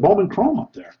 cases of Bowman Chrome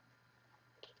up there.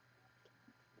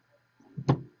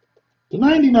 To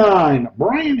 99,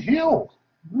 Brian Hill.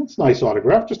 That's a nice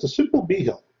autograph. Just a simple B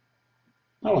Hill.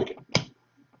 I like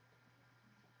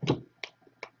it.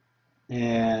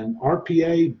 And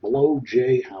RPA Blow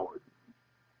J. Howard.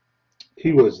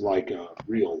 He was like a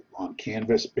real on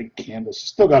canvas, big canvas.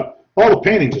 Still got all the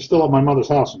paintings are still at my mother's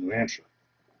house in New Hampshire.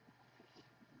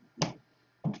 I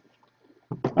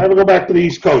ever go back to the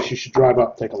East Coast, you should drive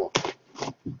up and take a look.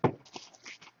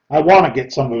 I want to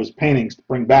get some of his paintings to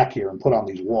bring back here and put on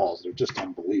these walls. They're just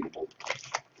unbelievable.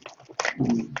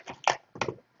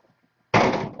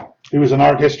 He was an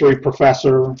art history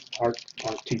professor, art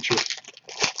teacher.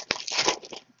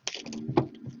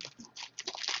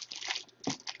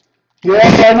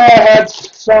 Yes, I know I had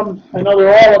some. I know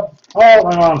they're all at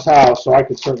my mom's house, so I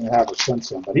could certainly have her send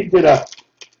some. But he did a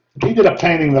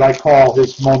painting that I call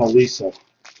his Mona Lisa.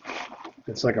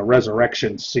 It's like a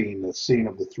resurrection scene, the scene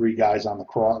of the 3 guys on the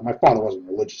cross. My father wasn't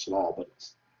religious at all, but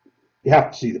you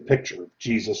have to see the picture of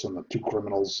Jesus and the 2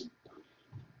 criminals.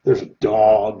 There's a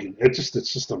dog, and it's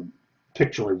just a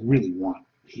picture I really want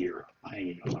here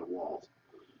hanging on my wall.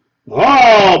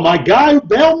 Oh, my guy who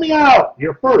bailed me out.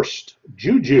 You're first,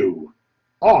 Juju,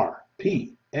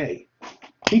 RPA.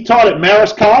 He taught at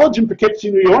Marist College in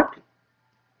Poughkeepsie, New York.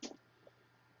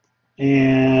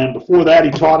 And before that,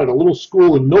 he taught at a little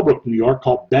school in Millbrook, New York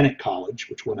called Bennett College,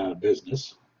 which went out of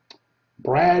business.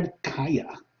 Brad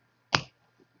Kaya.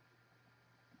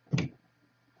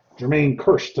 Jermaine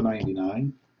Kirsch to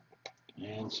 99.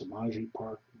 And Samaji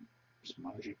Park,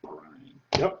 Samaji Prime.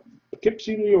 Yep,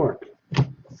 Poughkeepsie, New York.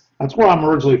 That's where I'm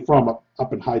originally from,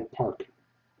 up in Hyde Park.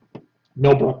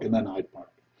 Millbrook and then Hyde Park.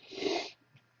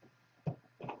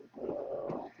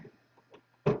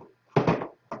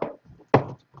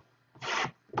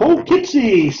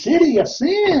 Poughkeepsie, city of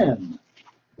sin.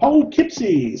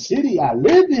 Poughkeepsie, city I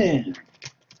live in.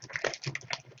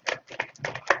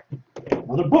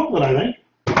 Another booklet, I think.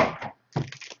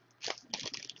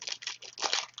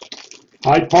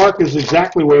 Hyde Park is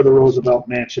exactly where the Roosevelt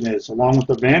Mansion is, along with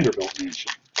the Vanderbilt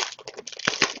Mansion.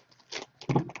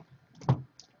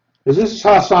 This is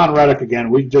Hassan Reddick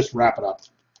again. We can just wrap it up.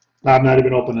 I'm not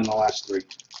even opening the last three.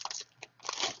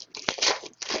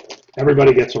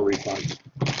 Everybody gets a refund.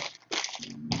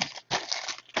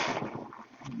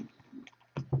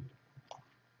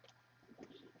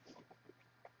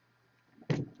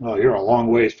 Oh, you're a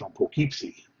long ways from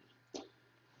Poughkeepsie.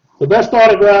 The best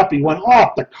autograph, he went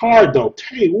off the card, though.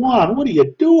 Tay-Wan, what are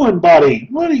you doing, buddy?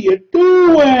 What are you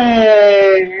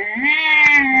doing?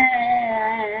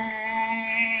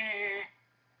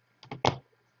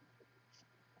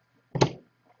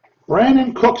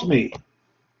 Brandon Cooksme.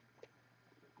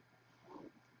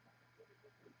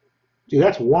 See,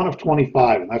 that's 1 of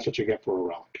 25, and that's what you get for a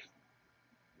relic.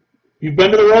 You've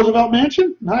been to the Roosevelt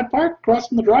Mansion in Hyde Park, across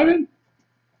from the drive-in?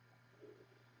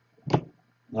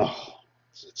 Oh,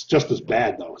 it's just as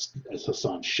bad, though, as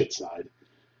Hassan's shit side.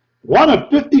 1 of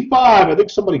 55. I think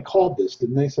somebody called this,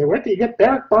 didn't they? Say, where do you get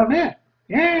Derek Barnett?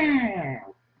 Yeah.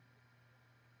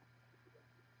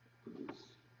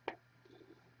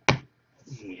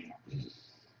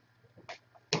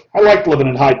 I liked living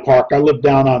in Hyde Park. I lived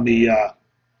down on the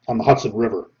Hudson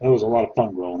River. That was a lot of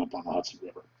fun growing up on the Hudson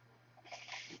River.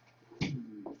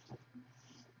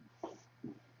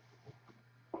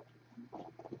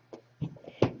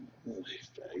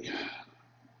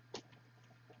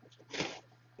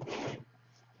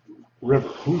 River.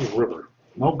 Who's River?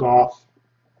 No golf.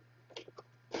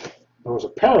 There was a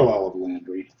parallel of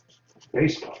Landry.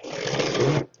 Baseball.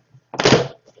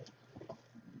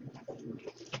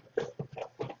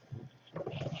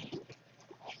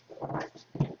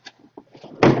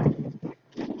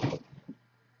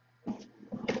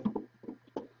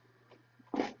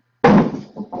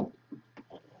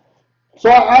 So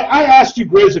I asked you,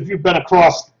 Grizz, if you've been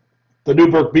across the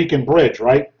Newburgh Beacon Bridge,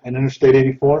 right? And Interstate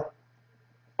 84?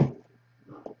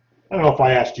 I don't know if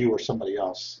I asked you or somebody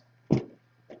else.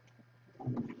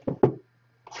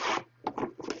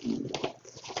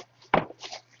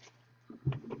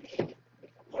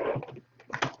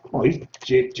 Oh, he's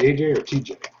JJ or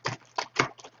TJ?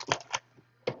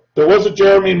 There was a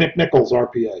Jeremy McNichols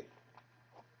RPA.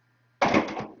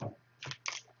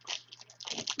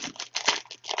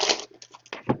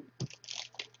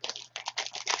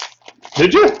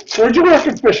 Did you? Where'd you work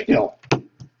at Fishkill?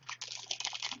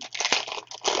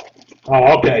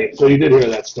 Oh, okay. So you did hear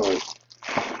that story.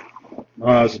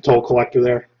 I was a toll collector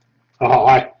there. Oh,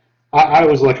 I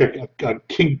was like a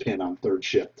kingpin on third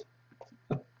shift.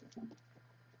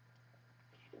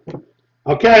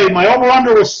 Okay, my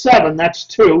over-under was 7. That's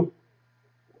 2.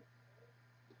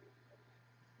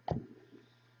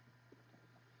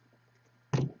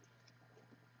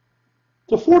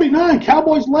 To 49,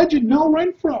 Cowboys legend Mel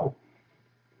Renfro.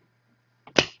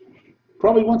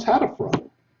 Probably once had a fro.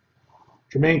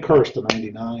 Jermaine Kearse to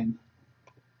 99.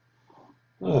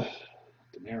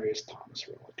 Demarius Thomas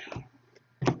relic.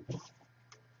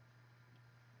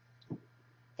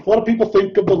 A lot of people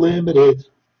think of the limited.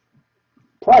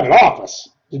 Private office.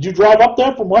 Did you drive up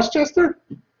there from Westchester?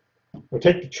 Or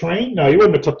take the train? No, you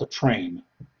wouldn't have took the train.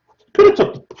 Could have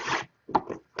took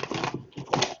the...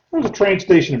 There's a train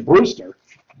station in Brewster.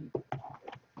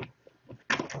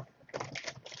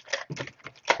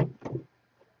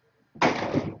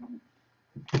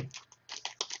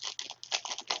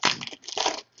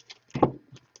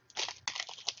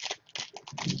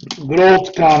 Good old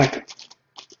Taconic.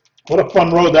 What a fun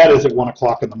road that is at 1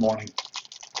 o'clock in the morning.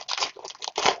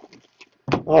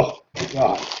 Oh,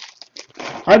 God.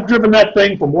 I've driven that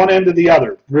thing from one end to the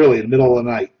other, really, in the middle of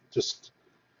the night. Just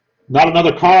not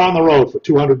another car on the road for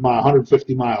 200 miles,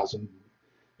 150 miles. And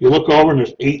you look over and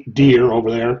there's 8 deer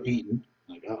over there eating.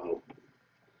 Like, uh-oh.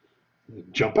 They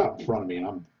jump out in front of me and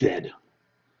I'm dead.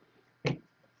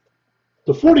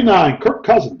 The 49, Kirk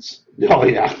Cousins. Oh,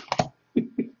 yeah.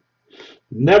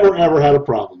 Never, ever had a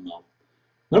problem, though.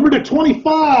 Number to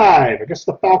 25. I guess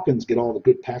the Falcons get all the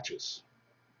good patches.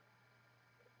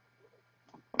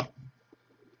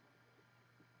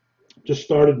 Just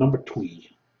started number 2. I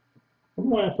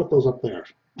wonder why I put those up there.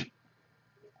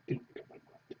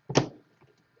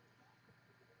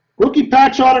 Rookie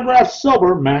patch autograph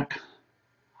silver, Mac.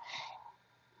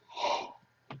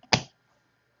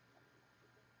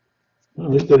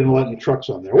 At least they didn't let any trucks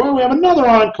on there. Well, we have another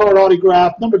on-card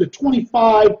autograph, number to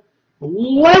 25,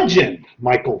 legend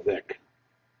Michael Vick.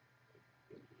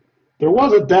 There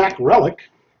was a Dak relic.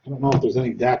 I don't know if there's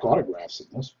any Dak autographs in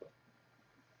this. But...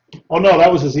 oh, no,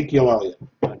 that was Ezekiel Elliott.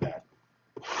 My bad.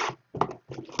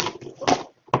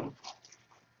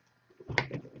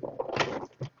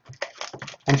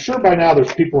 I'm sure by now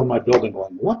there's people in my building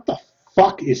going, what the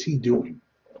fuck is he doing?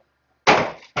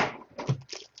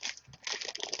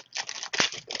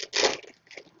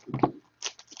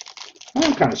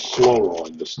 I'm kind of slow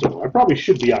rolling this still. I probably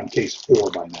should be on case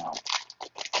 4 by now.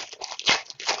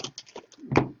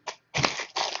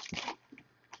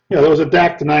 Yeah, there was a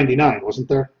Dak to 99, wasn't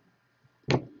there?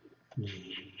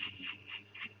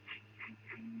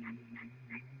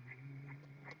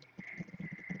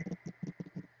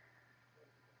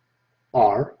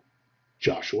 R.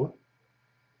 Joshua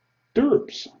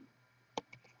Derbs.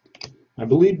 I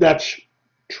believe that's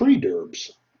Tree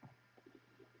Derbs.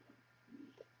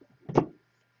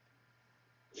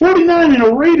 49 in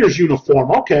a Raiders uniform.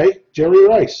 Okay, Jerry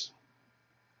Rice.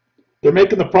 They're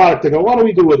making the product. They go, what do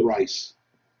we do with Rice?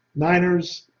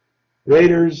 Niners,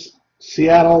 Raiders,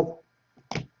 Seattle,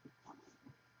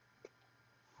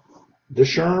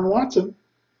 Deshaun Watson.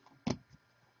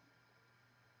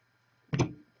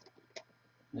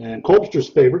 And Colster's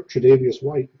favorite, Tre'Davious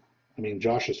White. I mean,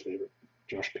 Josh's favorite,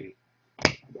 Josh P.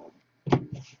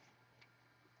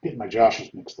 Getting my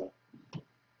Joshes mixed up.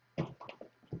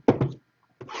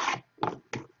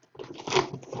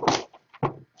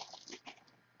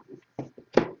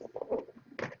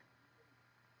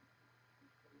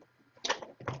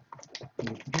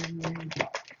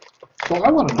 So I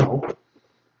want to know,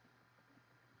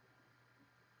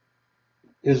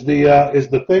 is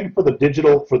the thing for the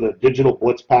digital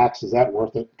blitz packs, is that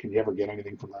worth it? Can you ever get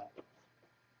anything from that?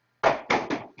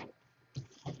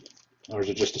 Or is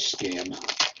it just a scam?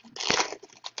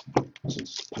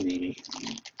 Since Panini.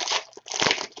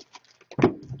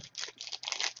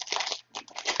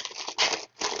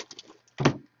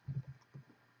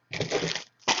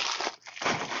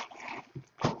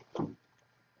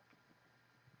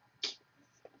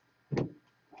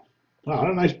 Wow,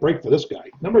 what a nice break for this guy.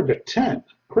 Number to 10,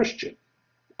 Christian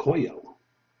Koyo.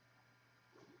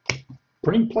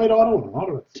 Printing plate auto and an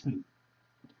auto at 10.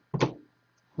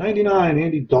 99,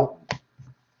 Andy Dalton.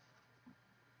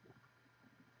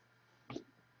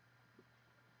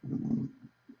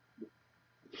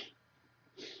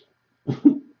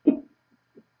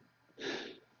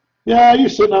 Yeah, you're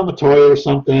sitting on the toilet or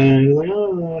something. You're like,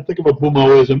 oh, think of a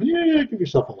boomoism. Yeah, give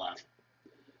yourself a laugh.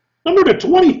 Number to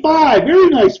 25, very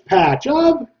nice patch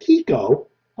of Kiko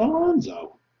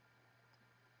Alonso.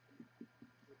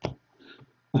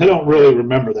 I don't really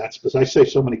remember that because I say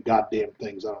so many goddamn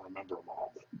things, I don't remember them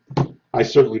all. But I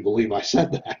certainly believe I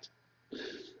said that.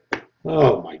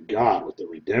 Oh my God, with the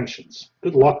redemptions.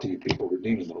 Good luck to you people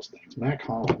redeeming those things. Mac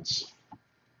Hollins.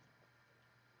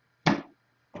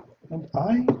 And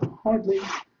I hardly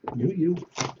knew you.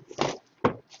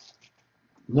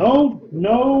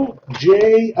 No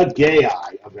Jay Agayi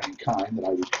of any kind that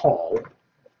I recall.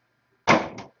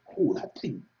 Oh, that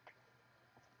thing.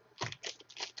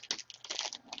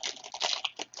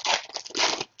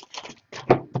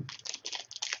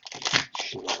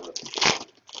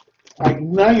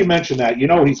 Now you mention that, you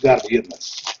know he's got to be in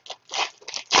this.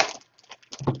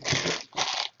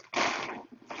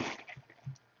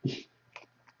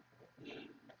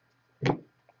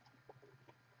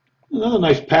 Another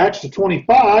nice patch to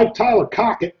 25, Tyler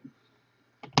Cockett.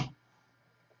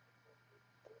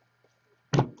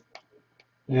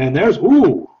 And there's,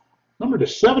 ooh, number to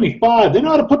 75. They know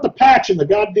how to put the patch in the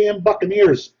goddamn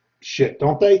Buccaneers shit,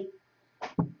 don't they?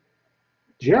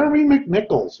 Jeremy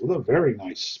McNichols with a very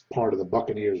nice part of the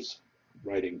Buccaneers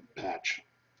writing patch.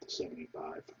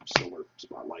 75, silver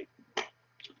spotlight.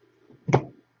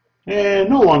 And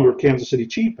no longer Kansas City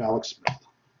Chief, Alex Smith.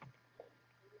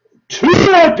 2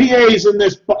 RPAs in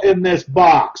this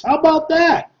box. How about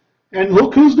that? And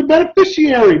look who's the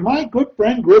beneficiary. My good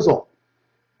friend Grizzle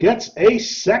gets a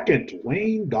second.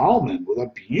 Wayne Gallman with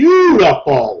a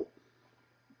beautiful.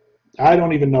 I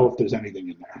don't even know if there's anything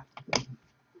in there.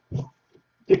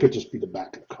 It could just be the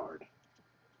back of the card.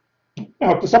 I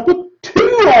hooked us up with 2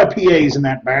 RPAs in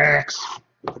that box.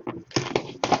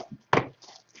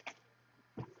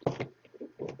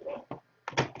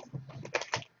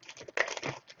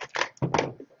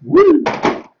 Woo!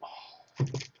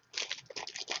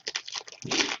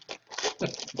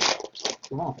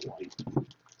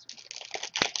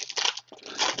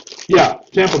 Yeah,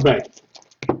 Tampa Bay.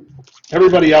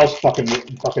 Everybody else fucking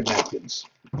napkins.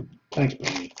 Thanks,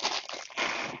 Penny.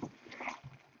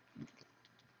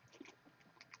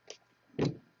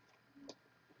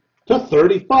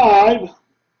 /35,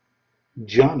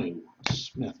 Jonnu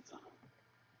Smith.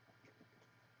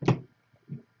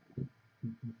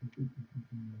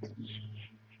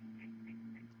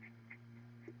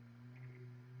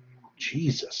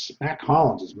 Jesus, Mac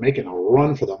Hollins is making a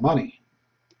run for the money.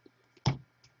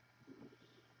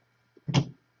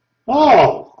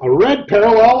 Oh, a red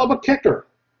parallel of a kicker.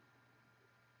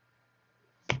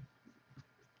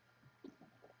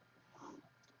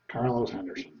 Carlos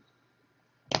Henderson.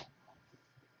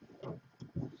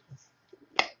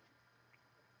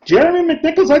 Jeremy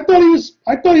McNichols,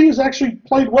 I thought he was actually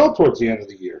played well towards the end of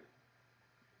the year.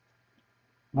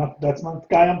 That's not the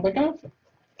guy I'm thinking of?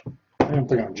 I'm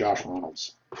thinking of Josh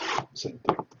Reynolds. Same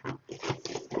thing.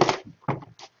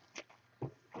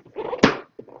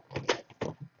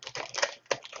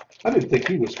 I didn't think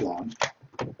he was gone.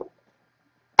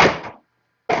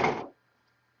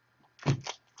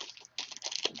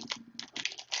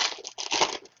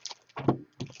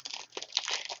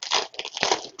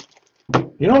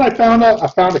 You know what I found out? I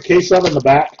found a case of in the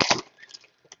back.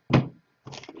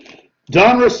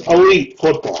 Donruss Elite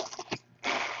Football.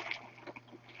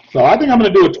 So I think I'm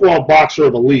going to do a 12 boxer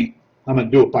of Elite. I'm going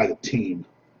to do it by the team.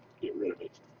 Get rid of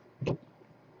it.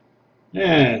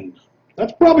 And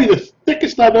that's probably the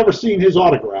thickest I've ever seen his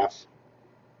autograph.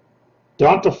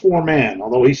 Donta Foreman,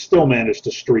 although he still managed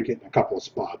to streak it in a couple of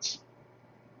spots.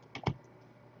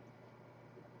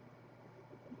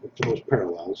 Look for those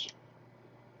parallels.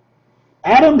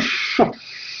 Adam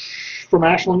Shush from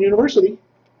Ashland University.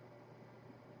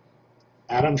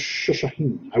 Adam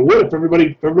Shaheen. I would if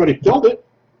everybody filled it.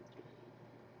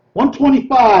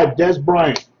 125, Des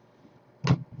Bryant.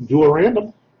 Do a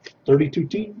random. 32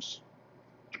 teams.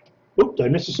 Oops, did I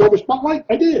miss the silver spotlight?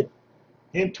 I did.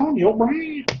 Antonio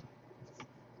Brown.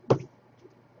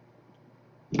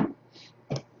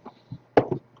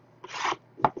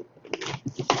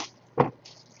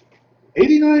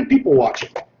 $89 people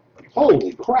watching.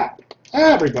 Holy crap.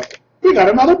 Everybody. We got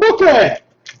another booklet.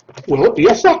 Will it be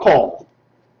a suck hole?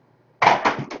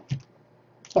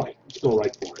 Okay, let's go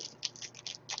right for it.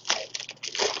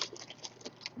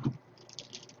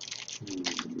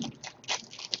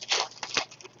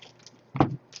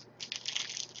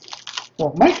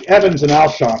 Well, Mike Evans and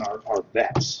Alshon are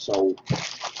vets, so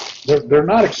they're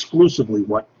not exclusively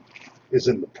what is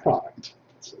in the product.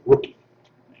 It's a rookie.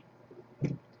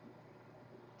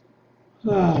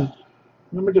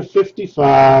 Number to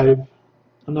 55,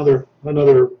 another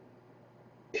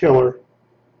killer.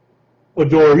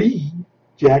 Adoree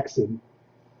Jackson.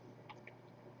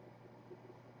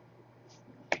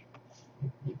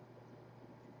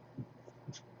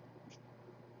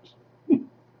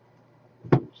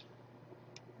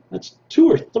 That's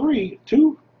two,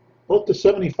 both to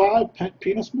 75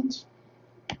 Penismans.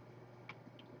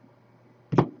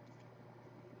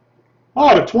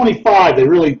 Oh, to 25, they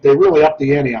really upped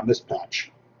the ante on this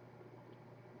patch.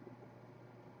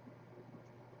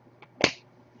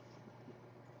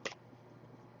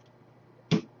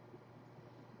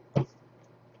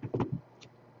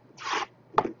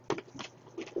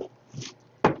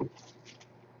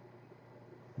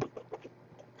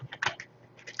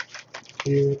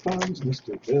 Here comes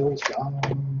Mr. Bill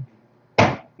Scott.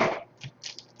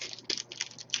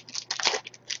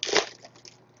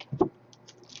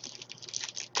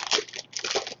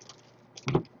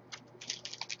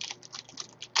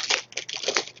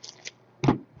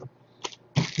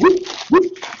 Whoop,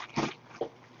 whoop.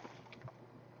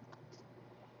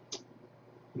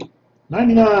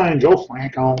 99, Joe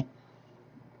Flacco.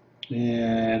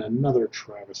 And another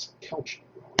Travis Kelce.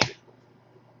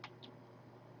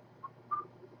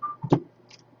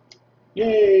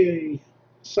 Yay!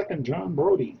 Second John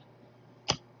Brody.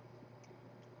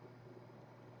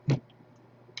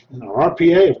 And our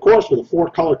RPA, of course, with a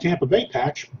 4-color Tampa Bay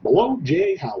patch below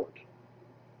Jay Howard.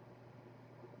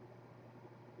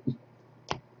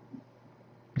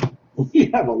 We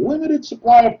have a limited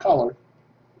supply of color.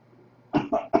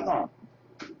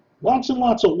 Lots and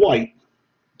lots of white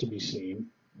to be seen.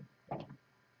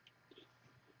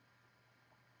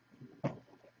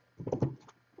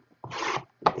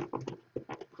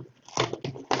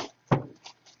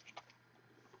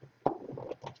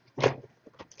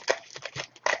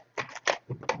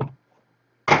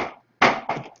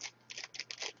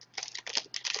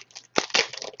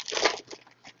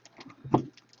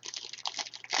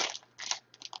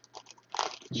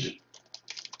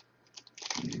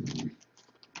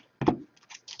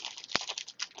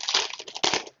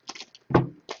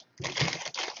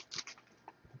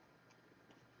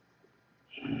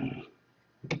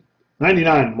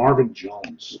 '99 Marvin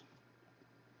Jones.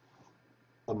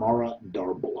 Amara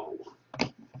Darbelow.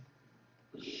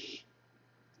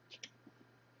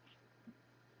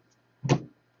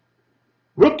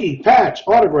 Rookie patch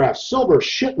autograph silver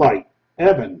shitlight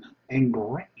Evan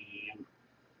Engram.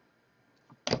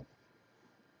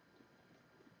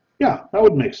 Yeah, that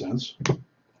would make sense.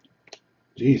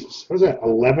 Jesus, what is that?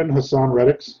 11 Hassan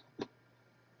Reddicks.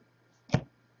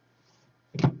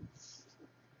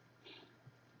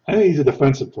 I think he's a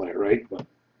defensive player, right? But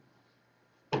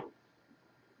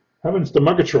heavens to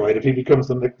Murgatroyd if he becomes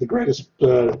the greatest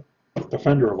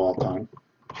defender of all time.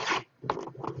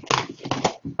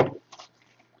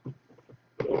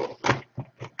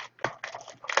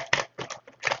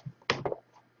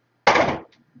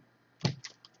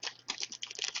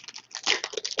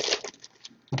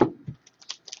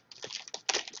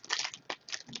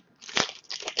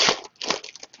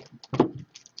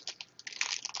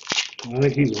 I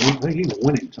think he's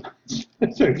winning tonight. I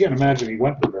can't imagine he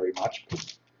went for very much.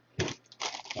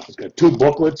 He's got 2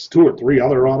 booklets, 2 or 3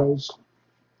 other autos.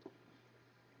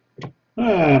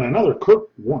 And another Kurt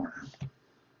Warner.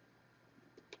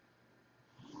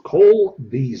 Cole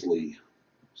Beasley.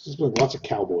 There's been lots of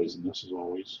Cowboys in this, as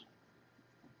always.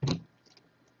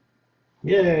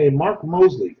 Yay, Mark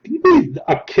Mosley. Can you believe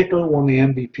a kicker won the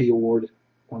MVP award?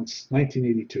 Once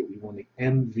 1982, he won the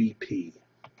MVP.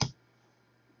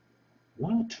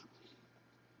 What?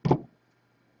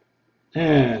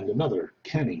 And another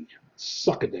Kenny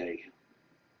Suckaday.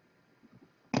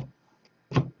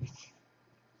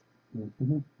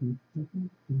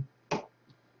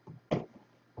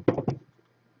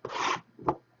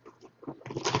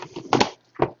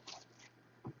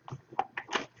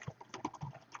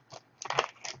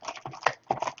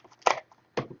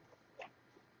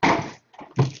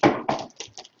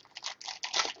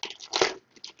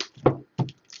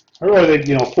 I really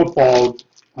think, football,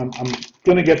 I'm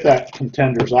going to get that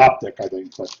Contenders optic, I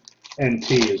think, but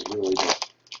NT is really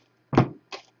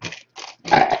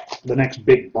the next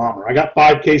big bomber. I got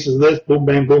 5 cases of this, boom,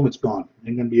 bam, boom, it's gone.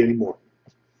 Ain't going to be any more.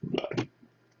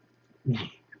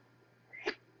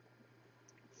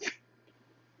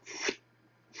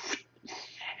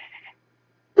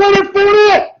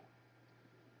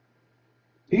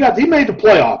 He made the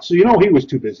playoffs, so he was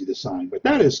too busy to sign, but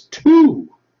that is 2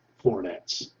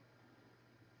 Fournettes.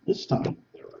 This time,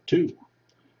 there are 2.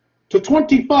 To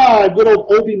 25, good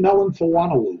old Obi Melon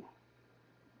Fawanalu.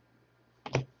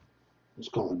 Let's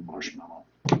call him Marshmallow.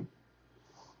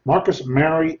 Marcus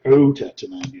Mariota to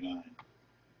 99.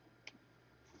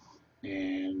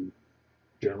 And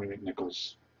Jeremy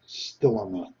McNichols still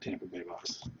on the Tampa Bay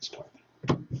Bucks. This card.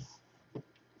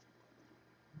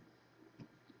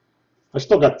 I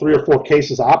still got 3 or 4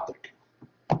 cases of optic.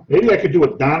 Maybe I could do a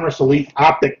Donruss Elite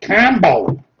optic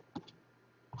combo.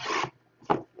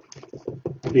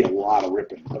 That'd be a lot of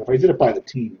ripping, but if I did it by the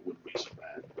team, it wouldn't be so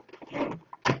bad.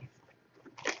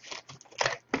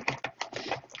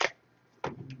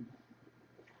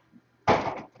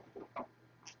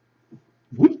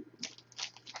 Whoop.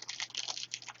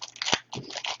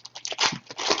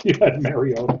 You had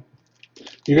Mariota.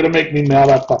 You're going to make me mail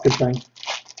that fucking thing?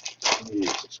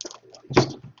 Jesus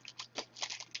Christ.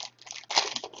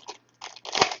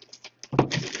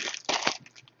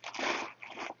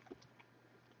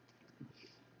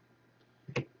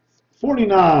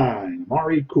 $49,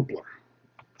 Amari Cooper.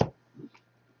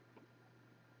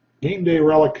 Game Day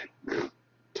Relic,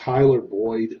 Tyler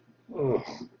Boyd. Ugh.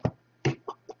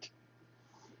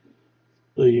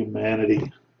 The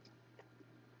humanity.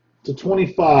 To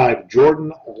 25,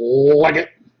 Jordan Leggett.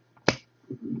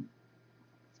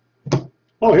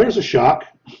 Oh, here's a shock.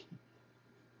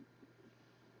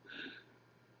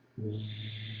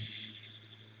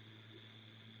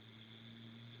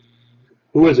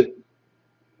 Who is it?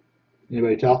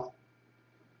 Anybody tell?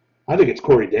 I think it's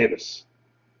Corey Davis.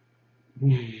 All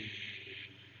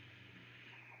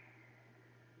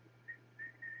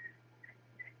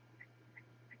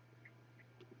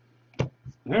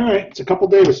right, it's a couple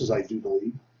Davises, I do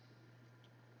believe.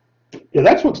 Yeah,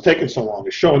 that's what's taking so long,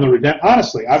 is showing the redemption.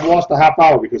 Honestly, I've lost a half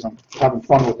hour because I'm having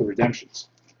fun with the redemptions.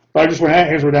 But I just went, hey,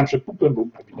 here's redemption, boom, boom,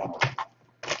 boom, I'd be done with it.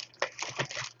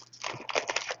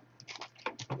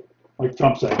 Like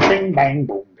Trump said, bing, bang,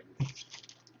 boom.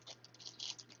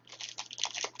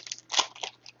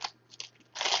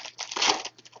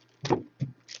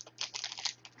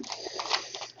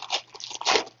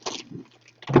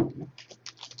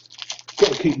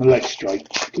 Got to keep my legs straight.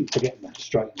 Keep forgetting that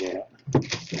straighten out.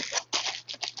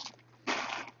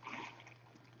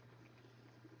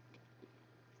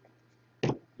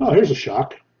 Oh, here's a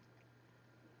shock.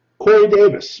 Corey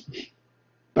Davis.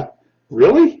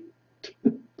 Really?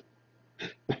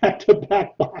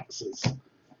 Back-to-back boxes.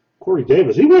 Corey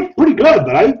Davis. He went pretty good,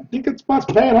 but I think it's about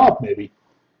paying off, maybe.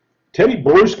 Teddy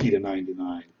Bruschi to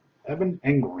 99. Evan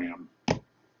Engram.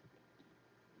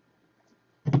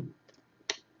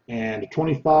 And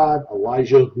 25,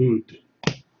 Elijah Hood.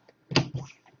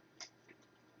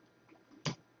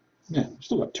 Yeah,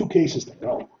 still got 2 cases to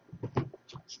go.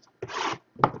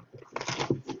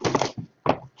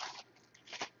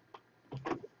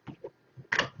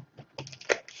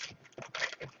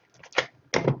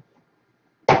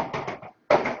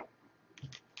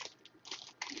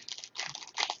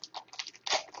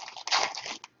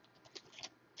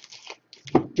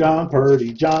 John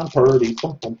Purdy, John Purdy.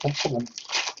 Bum, bum, bum, bum.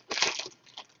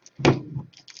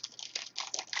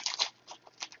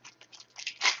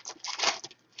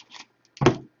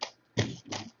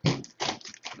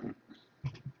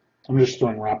 I'm just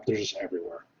throwing Raptors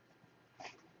everywhere.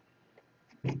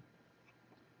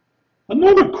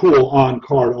 Another cool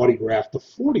on-card autograph, the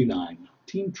 49,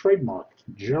 team trademark,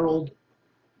 Gerald.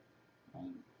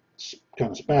 It's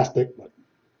kind of spastic, but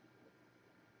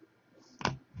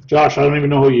Josh, I don't even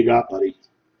know who you got, buddy.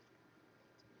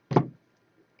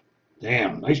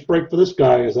 Damn, nice break for this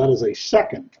guy, as that is a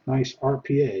second nice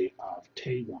RPA of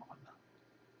Taiwan.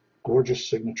 Gorgeous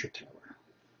signature Taylor.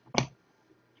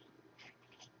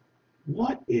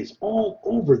 What is all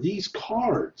over these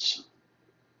cards?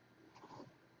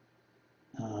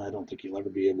 I don't think you'll ever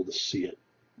be able to see it.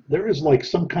 There is like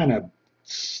some kind of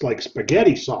like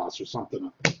spaghetti sauce or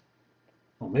something.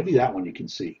 Oh, maybe that one you can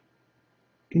see.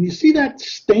 Can you see that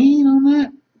stain on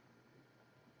that?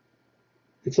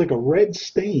 It's like a red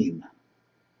stain.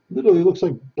 Literally looks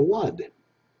like blood.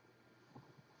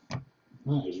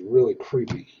 That is really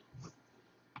creepy.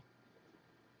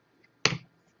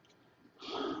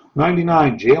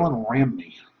 99, Jalen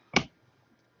Ramney.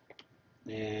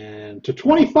 And to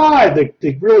 25,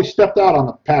 they really stepped out on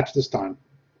the patch this time.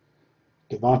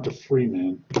 Devonta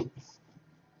Freeman.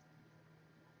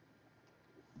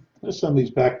 Let's send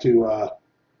these back to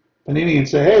Panini and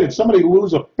say, hey, did somebody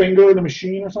lose a finger in the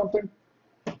machine or something?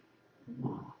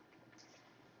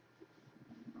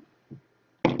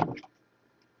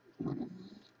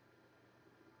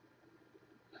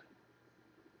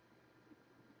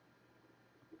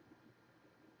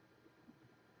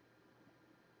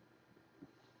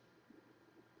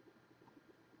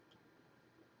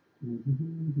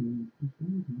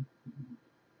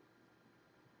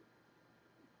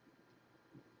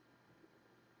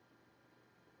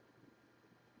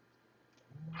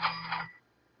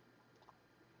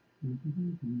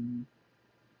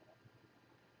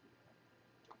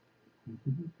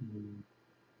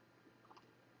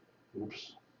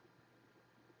 Oops.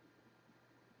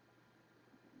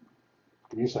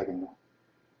 Give me a second.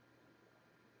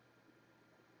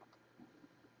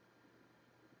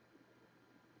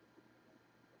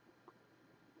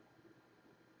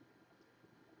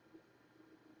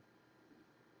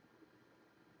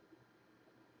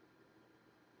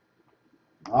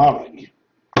 All right.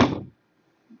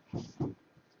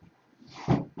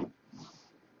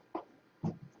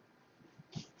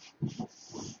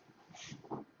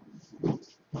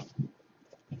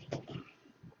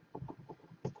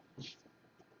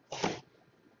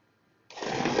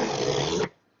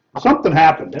 Something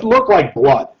happened. It looked like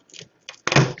blood.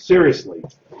 Seriously.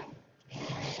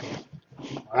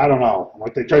 I don't know.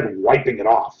 Like they tried wiping it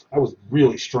off. That was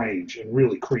really strange and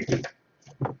really creepy.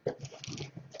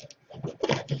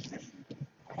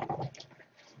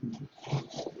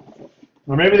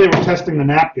 Or maybe they were testing the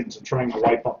napkins and trying to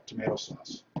wipe up tomato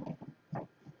sauce.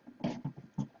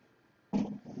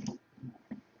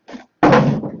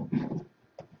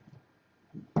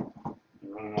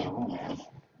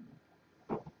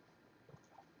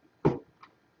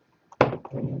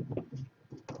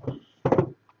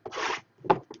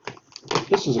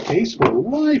 This is a case for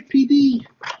Live PD,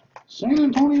 San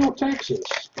Antonio, Texas.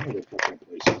 What are fucking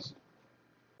places?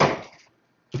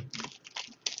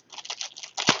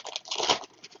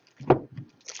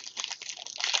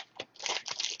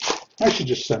 I should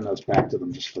just send those back to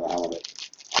them just for the hell of it.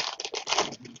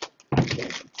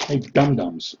 Hey,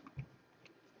 dum-dums.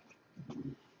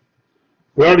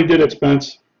 We already did it,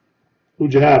 Spence.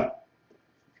 Who'd you have?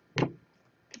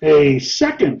 A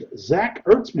second, Zach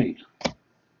Ertzme.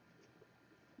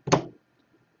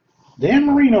 Dan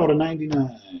Marino to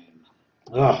 99.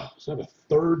 Ugh, is that a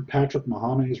third Patrick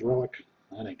Mahomes relic?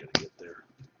 That ain't going to get there.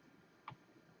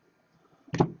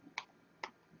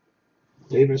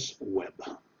 Davis Webb.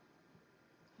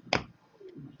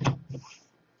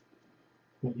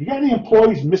 You got any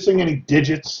employees missing any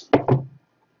digits?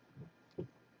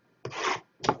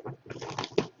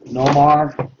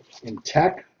 Nomar in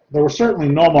tech. There were certainly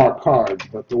Nomar cards,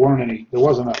 but there weren't any. There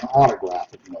wasn't an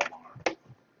autograph of Nomar.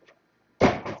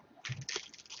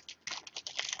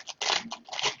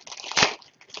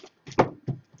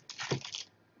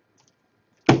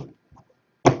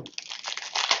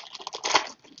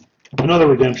 Another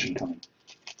redemption coming.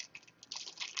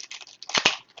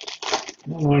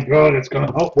 Oh my God, it's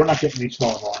gonna. Oh, we're not getting these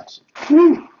smaller lines.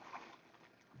 Woo!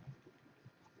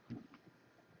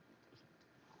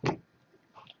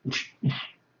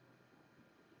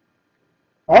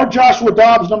 Our Joshua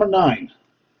Dobbs, number 9.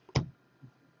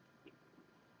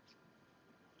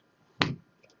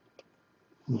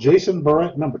 Jason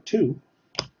Barrett, number 2.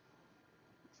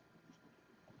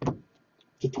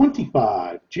 To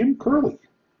 25, Jim Curley.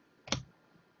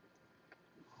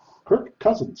 Kirk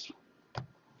Cousins.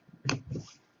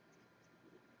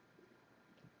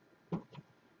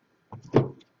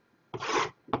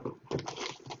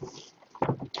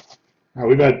 Now,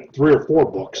 we've had 3 or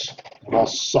 4 books that all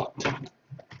sucked.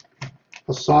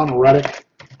 Hassan Reddick,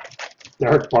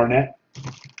 Derek Barnett,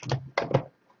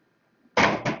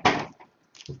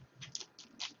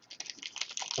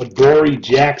 Adoree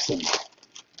Jackson.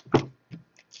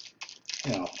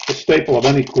 You know, the staple of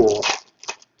any cool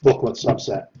booklet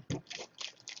subset.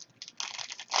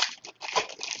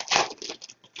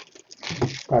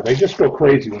 God, they just go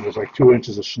crazy when there's like 2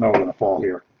 inches of snow going to fall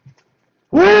here.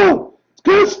 Whoa! It's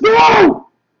going to snow!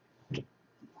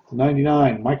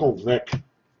 99, Michael Vick.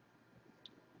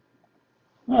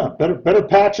 Ah, better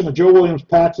patch in the Joe Williams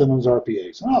patch than his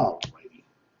RPAs. Oh,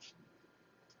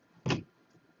 oh,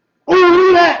 look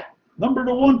at that! Number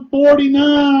to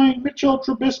 149, Mitchell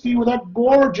Trubisky with a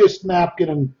gorgeous napkin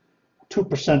and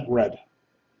 2% red.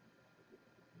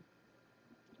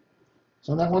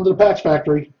 Send that one to the patch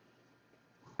factory.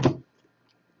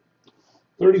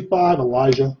 35,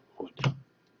 Elijah Hood.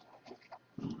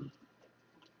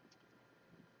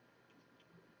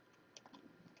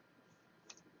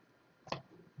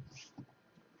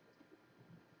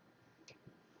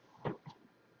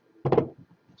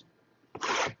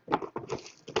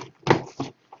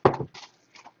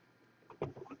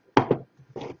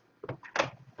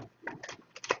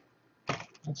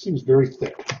 That seems very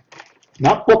thick.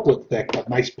 Not booklet thick, but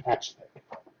nice patch thick.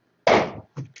 I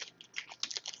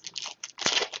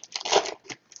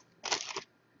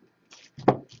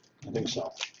think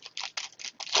so.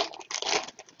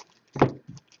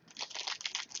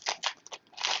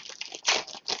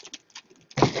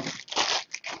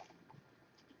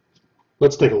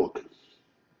 Let's take a look.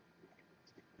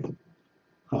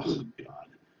 Oh, God.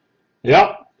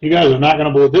 Yep, you guys are not going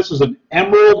to believe this is an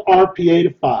Emerald RPA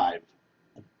to 5.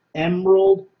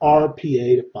 Emerald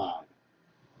RPA to 5.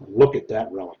 Look at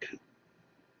that relic.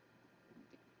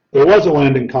 There was a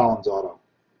Landon Collins auto.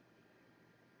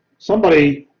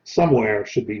 Somebody somewhere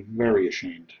should be very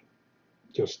ashamed.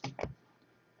 Just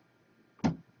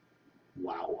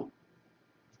wow.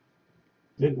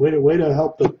 Way to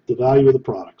help the value of the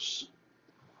products.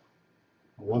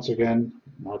 Once again,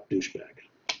 Mark Douchebag.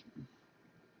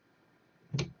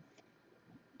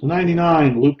 To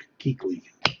 99, Luke Kuechly.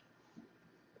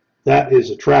 That is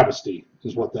a travesty,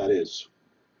 is what that is.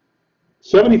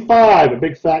 75, a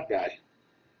big fat guy.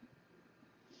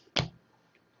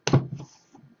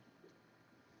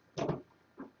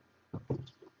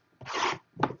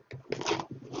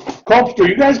 Culpster,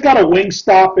 you guys got a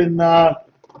Wingstop in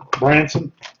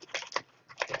Branson?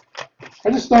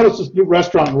 I just noticed this new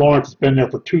restaurant in Lawrence has been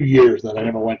there for 2 years that I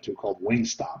never went to called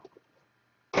Wingstop.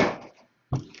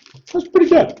 That's pretty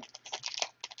good.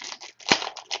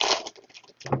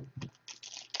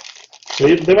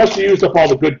 They must have used up all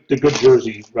the good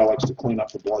Jersey relics to clean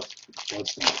up the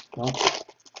bloodstains. Well,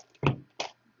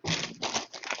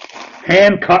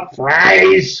 hand-cut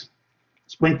fries.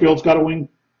 Springfield's got a wing.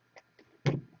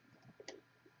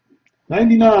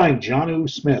 99, Jonnu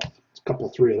Smith. It's a couple,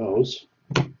 3 of those.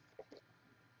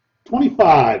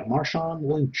 25, Marshawn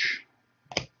Lynch.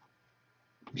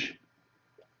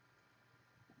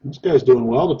 This guy's doing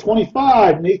well. To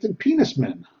 25, Nathan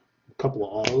Penisman. A couple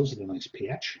of autos and a nice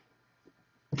patch.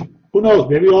 Who knows?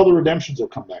 Maybe all the redemptions will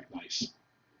come back nice.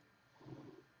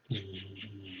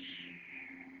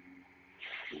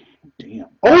 Damn.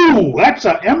 Oh, that's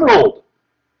an Emerald.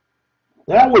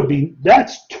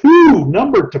 That's 2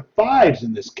 numbered to 5s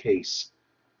in this case.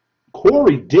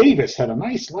 Corey Davis had a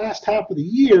nice last half of the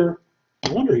year.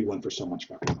 No wonder he went for so much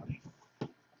fucking money.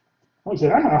 I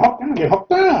said, I'm gonna get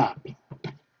hooked up.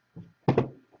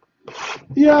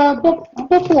 Yeah,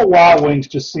 Buffalo Wild Wings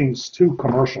just seems too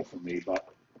commercial for me, but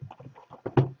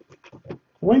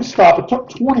Wingstop, it took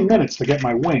 20 minutes to get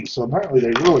my wings, so apparently they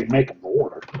really make them to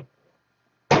order.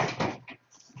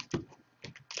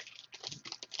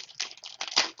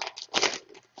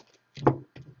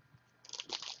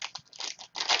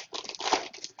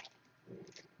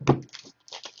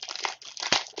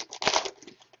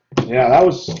 Yeah, that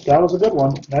was a good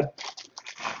one.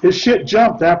 His shit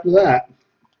jumped after that.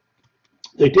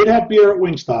 They did have beer at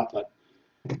Wingstop, but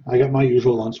I got my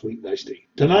usual unsweetened iced tea.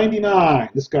 To 99,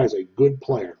 this guy's a good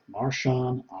player.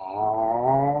 Marshawn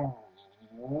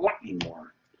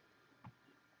Lattimore.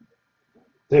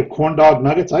 They have corn dog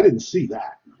nuggets. I didn't see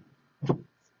that.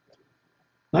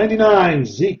 99,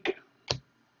 Zeke.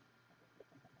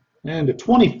 And to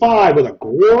 25 with a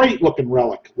great looking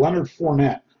relic, Leonard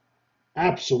Fournette.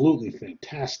 Absolutely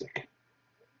fantastic.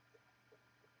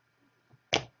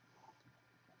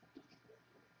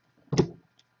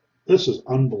 This is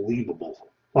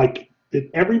unbelievable. Like, did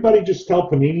everybody just tell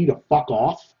Panini to fuck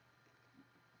off?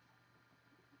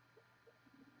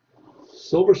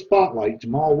 Silver Spotlight,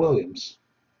 Jamal Williams.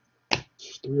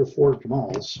 There's 3 or 4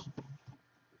 Jamals.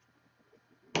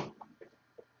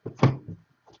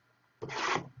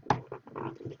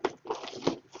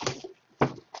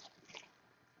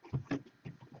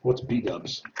 What's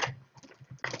B-dubs?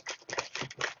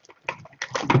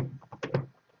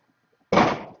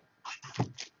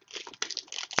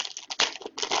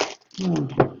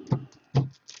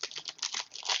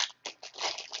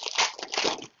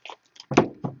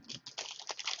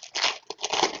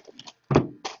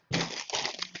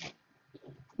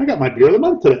 I got my beer of the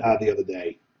month the other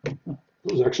day. There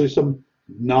was actually some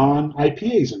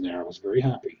non-IPAs in there. I was very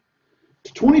happy.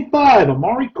 25,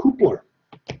 Amari Cooper.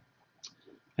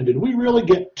 And did we really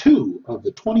get 2 of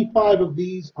the 25 of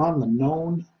these on the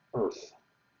known Earth?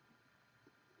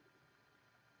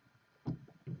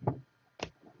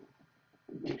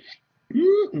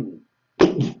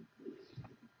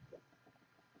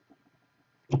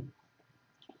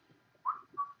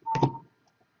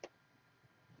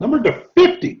 Number to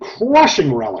 50,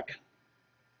 crushing relic.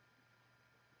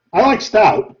 I like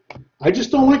stout. I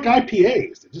just don't like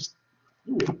IPAs. They're just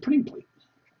a printing plate.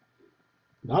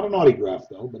 Not an autograph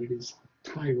though, but it is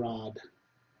Tyrod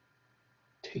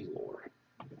Taylor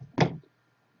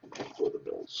for the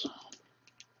Bills.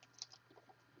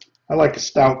 I like a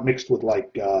stout mixed with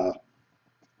like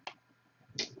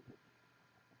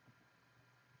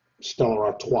Stella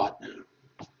Artois.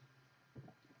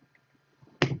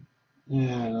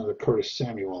 And another Curtis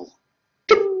Samuel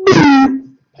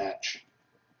patch.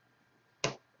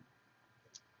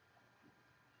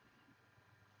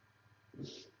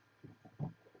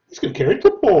 He's going to carry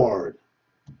the board.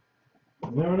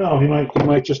 You never know. He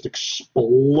might just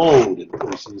explode in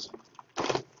preseason.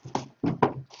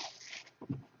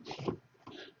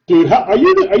 Dude, are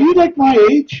you like my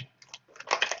age?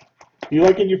 You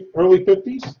like in your early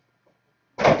 50s?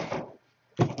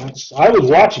 I was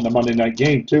watching the Monday night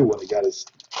game too when he got his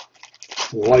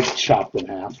leg chopped in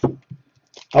half.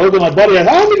 I looked at my buddy. I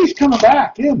don't think he's coming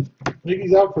back. I think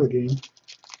he's out for the game.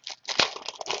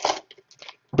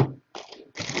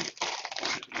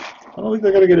 I don't think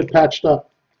they're going to get it patched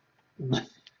up. No,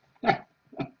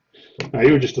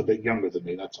 you were just a bit younger than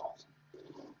me, that's all.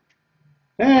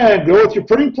 And go with your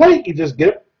printing plate. You just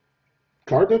get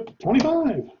card to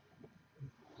 25.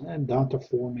 And down to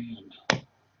 4-man.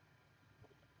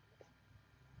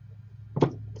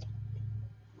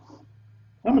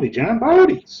 How many John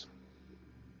Bardies?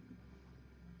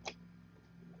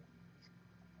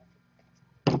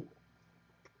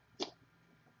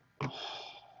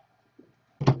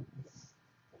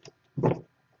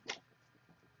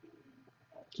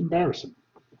 It's embarrassing.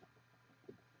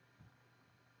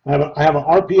 I have an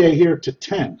RPA here to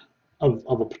 10 of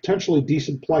a potentially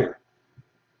decent player.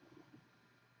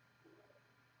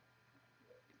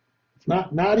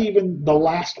 Not even the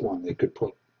last one they could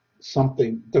put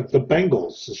something. The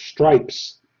Bengals, the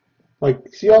stripes. Like,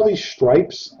 see all these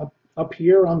stripes up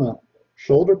here on the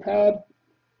shoulder pad,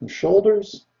 the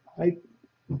shoulders? I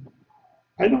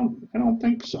don't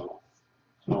think so.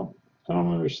 I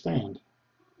don't understand.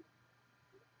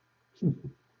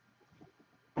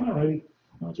 All right,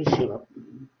 I'll just shut up.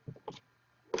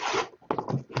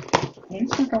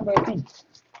 He's gonna come back in.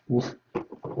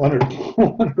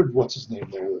 Leonard, what's his name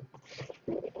there?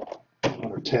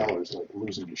 Leonard Taylor's like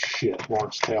losing his shit.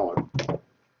 Lawrence Taylor.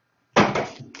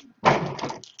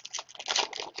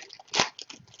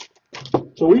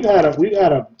 So we've had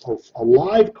a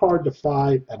live card to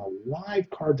 5 and a live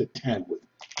card to 10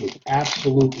 with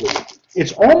absolutely.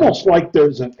 It's almost like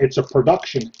it's a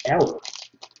production error.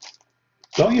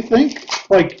 Don't you think?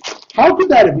 Like, how could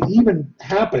that have even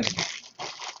happened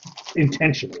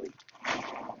intentionally?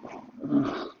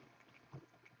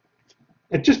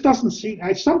 It just doesn't seem.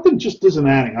 Something just isn't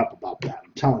adding up about that.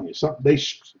 I'm telling you,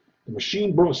 the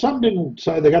machine broke. Something didn't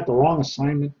say. They got the wrong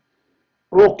assignment.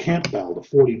 Earl Campbell to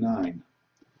 49.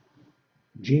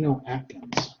 Geno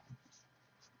Atkins.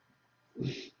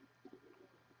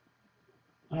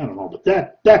 I don't know, but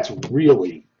that's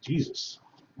really Jesus.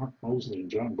 Mark Mosley and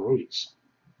John Brody's.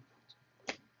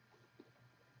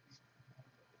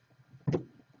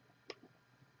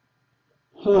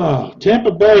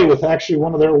 Tampa Bay with actually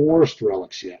one of their worst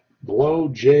relics yet. Below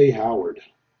J. Howard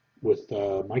with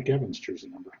Mike Evans' jersey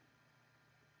number.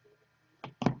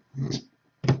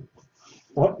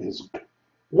 What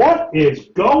is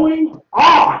going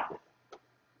on?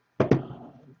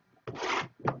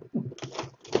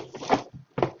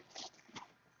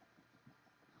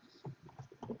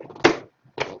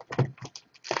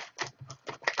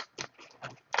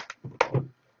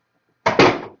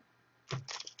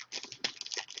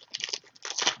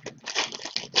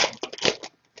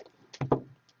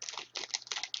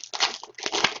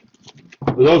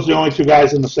 Are those the only two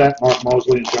guys in the set, Mark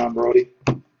Mosley and John Brody?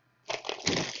 I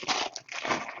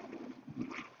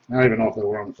don't even know if they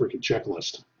were on the freaking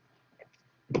checklist.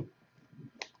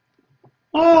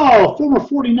 Oh, former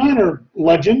 49er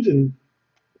legend and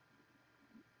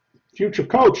future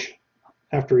coach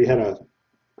after he had a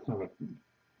kind of an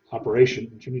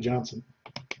operation, Jimmy Johnson.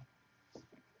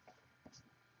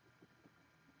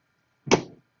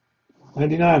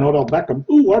 '99, Odell Beckham.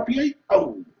 Ooh, RPA.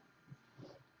 Oh.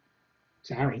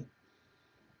 Sorry.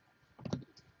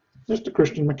 Mr.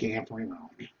 Christian McCaffrey.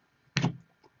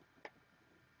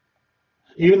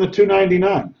 Even the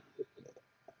 299.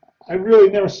 I've really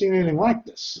never seen anything like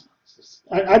this.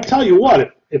 I tell you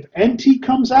what, if NT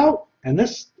comes out, and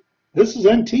this is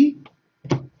NT,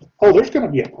 oh, there's going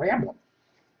to be a problem.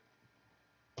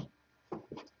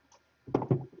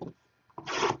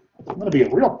 It's going to be a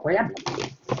real problem.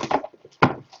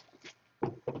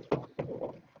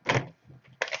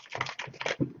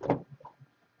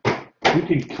 You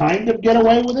can kind of get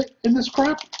away with it in this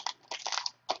crap.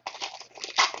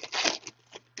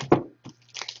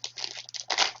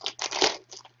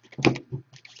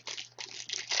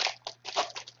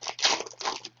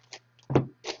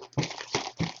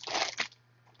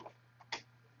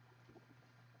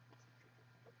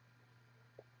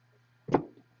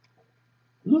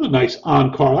 Another nice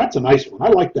on card. That's a nice one. I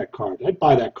like that card. I'd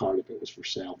buy that card if it was for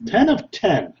sale. 10 of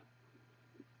 10.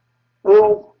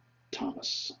 Earl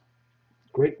Thomas.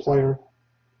 Great player.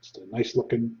 Just a nice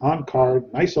looking on card.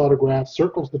 Nice autograph.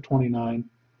 Circles the 29.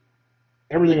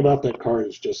 Everything about that card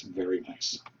is just very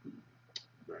nice.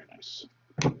 Very nice.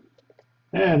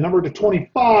 And number to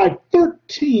 25.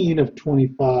 13 of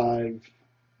 25.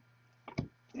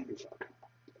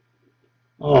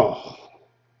 Oh.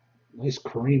 Nice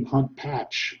Kareem Hunt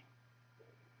patch.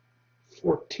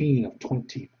 14 of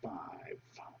 25.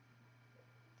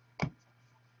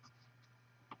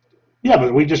 Yeah,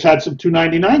 but we just had some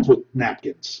 299s with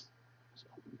napkins.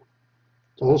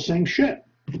 It's all the same shit.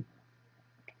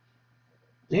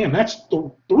 Damn, that's 3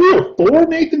 or 4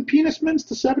 Nathan Penismans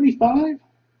to 75?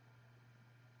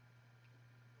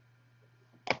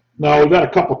 No, we got a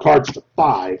couple cards to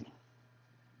 5.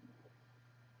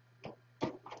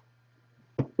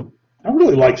 I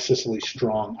really like Cicely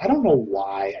Strong. I don't know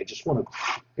why. I just want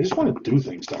to do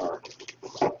things to her.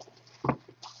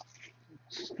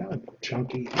 It's kind of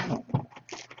chunky. I don't know.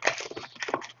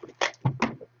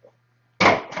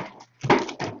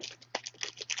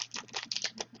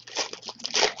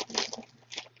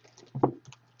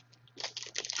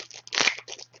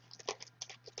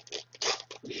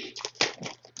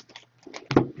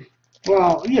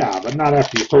 Well, yeah, but not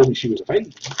after you told me she was a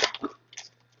baby.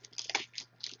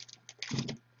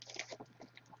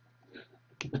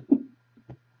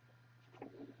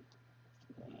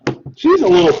 She's a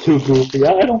little too goofy.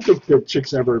 I don't think the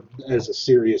chick's ever as a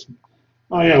serious.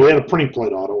 Oh yeah, we had a printing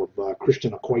plate auto of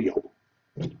Christian Okoye.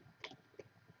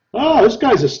 Oh, this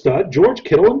guy's a stud. George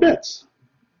Kittle and bits.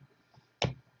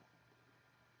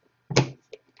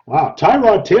 Wow,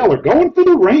 Tyrod Taylor going for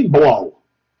the rainbow.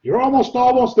 You're almost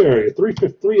there. You're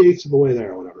 3/8 of the way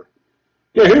there, or whatever.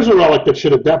 Yeah, here's a relic that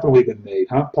should have definitely been made,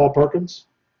 huh? Paul Perkins.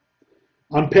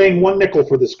 I'm paying 1 nickel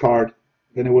for this card.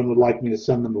 If anyone would like me to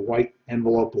send them a white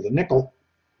envelope with a nickel,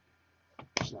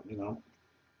 just let me know.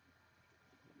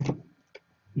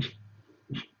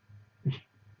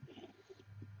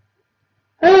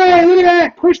 Hey, look at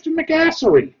that, Christian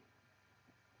McCaffrey.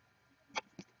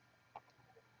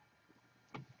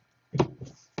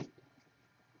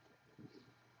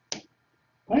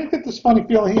 I get this funny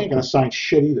feeling he ain't going to sign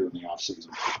shit either in the offseason.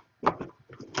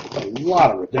 A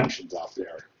lot of redemptions out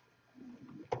there.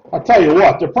 I'll tell you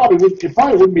what, it probably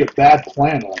wouldn't be a bad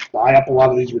plan to like buy up a lot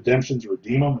of these redemptions,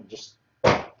 redeem them, and just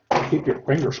keep your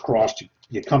fingers crossed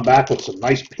you come back with some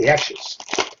nice patches.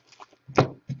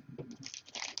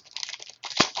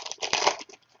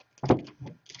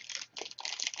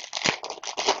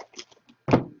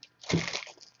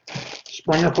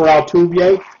 Springer for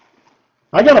Altuve.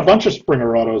 I got a bunch of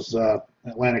Springer autos,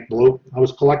 Atlantic Blue. I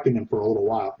was collecting them for a little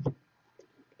while.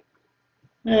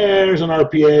 There's an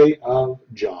RPA of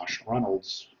Josh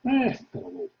Reynolds. Got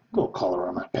a little color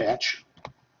on that patch.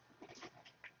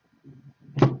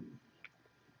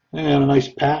 And a nice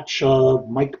patch of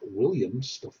Mike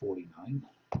Williams, the 49.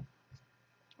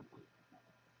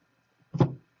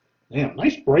 And a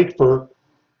nice break for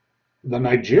the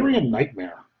Nigerian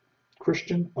Nightmare,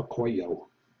 Christian Okoye.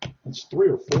 That's 3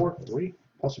 or 4, 3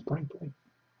 plus a print plate.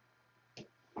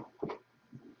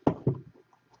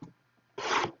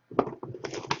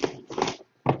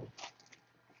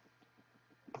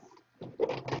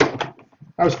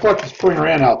 I was collecting Springer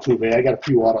and Altuve. I got a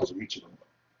few autos of each of them.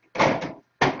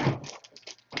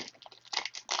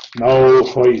 No,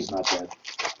 Okoye's not dead.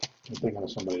 I'm thinking of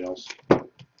somebody else.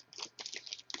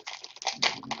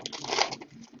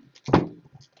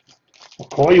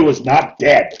 Okoye was not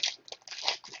dead.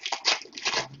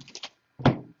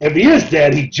 If he is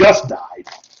dead, he just died.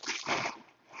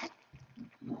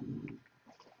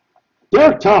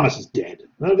 Derek Thomas is dead.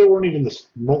 No, they weren't even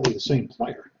remotely the same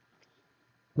player.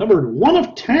 Number 1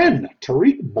 of 10,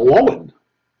 Tariq Blowen.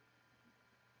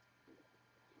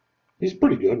 He's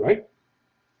pretty good, right?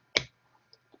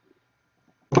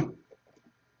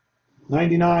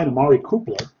 99, Amari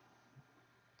Cooper.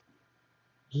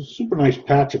 This is a super nice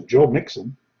patch of Joe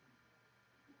Mixon.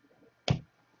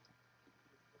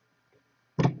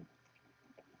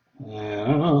 And I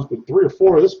don't know, 3 or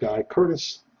 4 of this guy,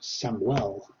 Curtis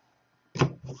Samuel.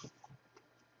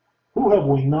 Who have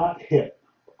we not hit?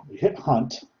 We hit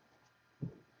Hunt.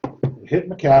 We hit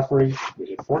McCaffrey. We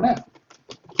hit Fournette.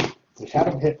 We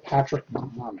haven't hit Patrick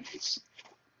Mahomes.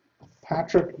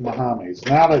 Patrick Mahomes.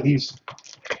 Now that he's,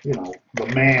 you know, the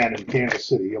man in Kansas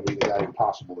City, he'll be the guy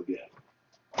impossible to get.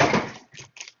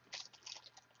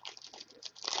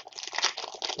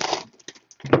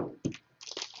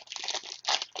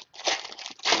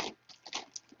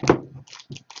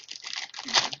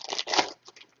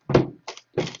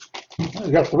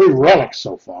 We've got 3 relics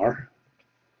so far.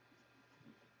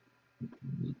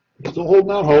 Still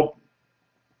holding out hope.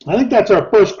 I think that's our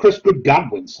first Chris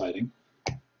Godwin sighting.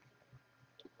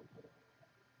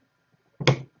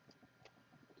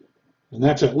 And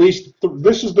that's at least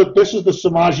this is the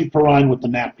Samaje Perine with the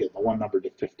napkin, the one numbered to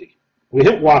 50. We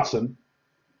hit Watson.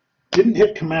 Didn't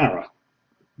hit Kamara.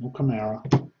 No Kamara.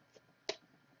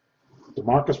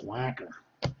 DeMarcus Wacker.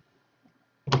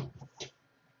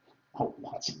 Oh,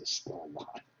 Watson is still alive.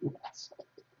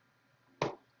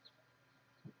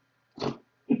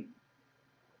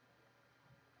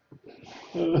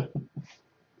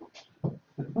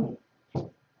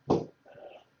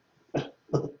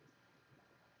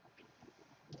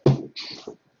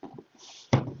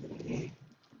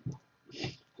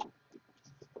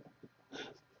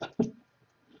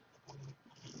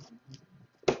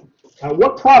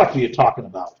 What product are you talking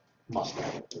about,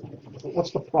 Mustang?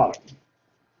 What's the product?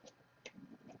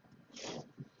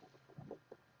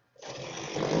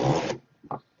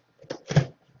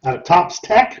 Out of Topps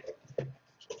Tech?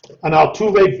 An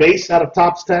Altuve base out of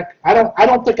Topps Tech? I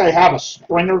don't think I have a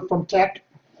Springer from Tech,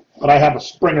 but I have a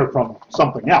Springer from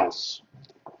something else.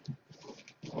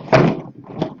 I'm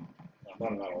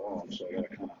running out of room, so I gotta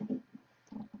kind of.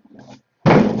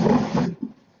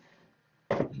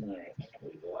 All right, I'll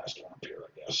leave the last one up here, I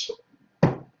guess.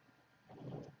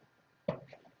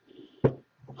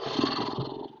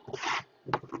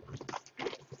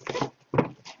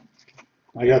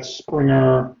 I got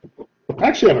Springer. I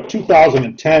actually have a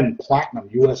 2010 Platinum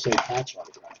USA patch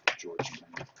autograph of George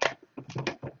Springer.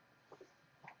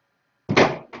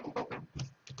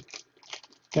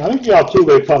 Yeah, I think the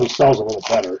Altuve probably sells a little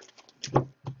better.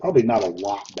 Probably not a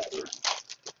lot better.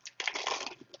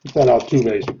 I think that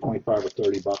Altuve is $25 or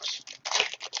 $30.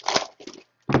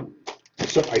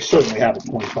 I certainly have a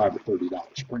 $25 or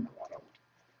 $30 Springer auto.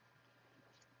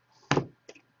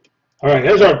 All right,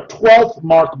 here's our 12th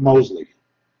Mark Mosley.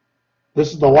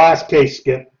 This is the last case,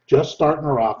 Skip. Just starting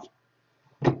her off.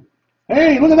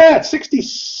 Hey, look at that.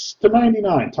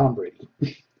 60/99, Tom Brady.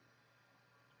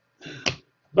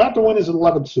 About to win his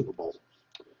 11th Super Bowl.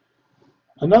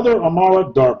 Another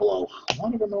Amara Darboh. A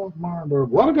lot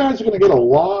of guys are going to get a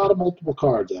lot of multiple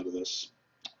cards out of this.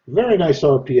 Very nice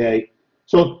RPA.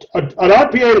 So an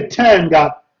RPA to 10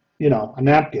 got, you know, a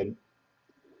napkin.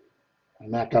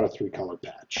 And that got a 3-color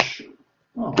patch.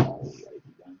 Oh,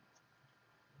 righty then.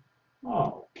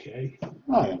 Okay,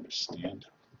 I understand.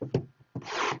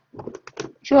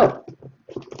 Sure.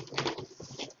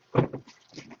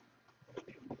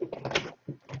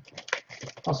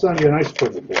 I'll send you a nice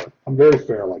printed for it. I'm very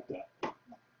fair like that.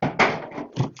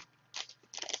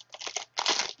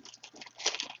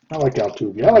 I like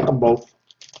Altuve. I like them both.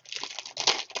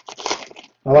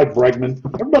 I like Bregman.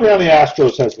 Everybody on the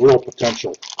Astros has real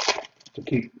potential to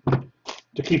keep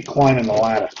climbing the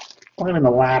ladder. Climbing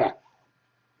the ladder.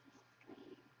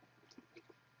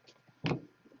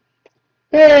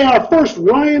 Hey, our first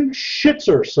Ryan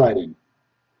Schitzer sighting.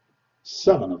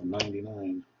 7 of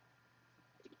 99.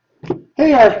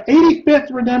 Hey, our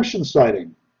 85th redemption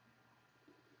sighting.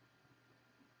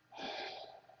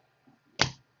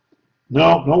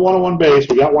 No 101 base.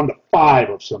 We got 1 to 5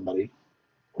 of somebody.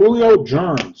 Julio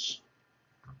Jones.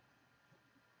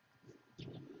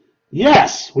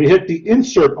 Yes, we hit the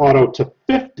insert auto to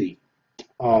 50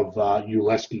 of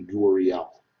Uleski Gurriel.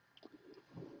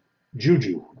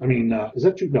 Juju. I mean, is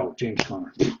that Juju? No, James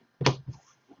Conner.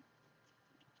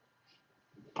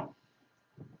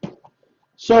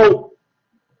 So,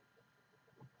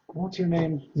 what's her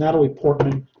name? Natalie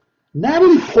Portman.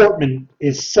 Natalie Portman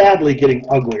is sadly getting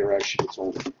uglier as she gets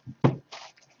older. I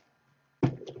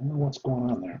don't know what's going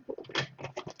on there.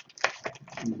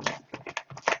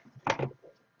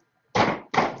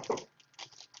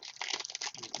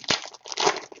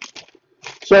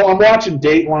 So I'm watching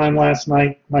Dateline last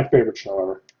night, my favorite show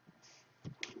ever.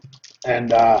 And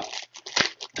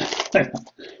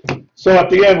so at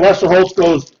the end, Lester Holt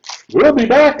goes, "We'll be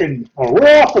back, or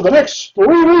we're off for the next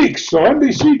 3 weeks, so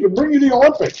NBC can bring you the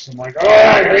Olympics." I'm like, "Oh,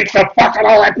 I hate the fucking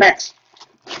Olympics.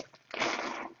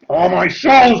 All my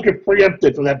shows get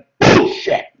preempted for that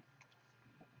bullshit."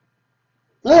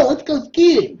 "Oh, let's go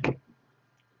skiing.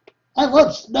 I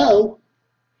love snow."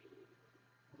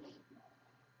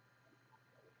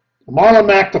 Marlon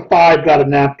Mack to 5 got a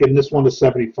napkin. This one to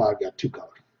 75 got 2 color.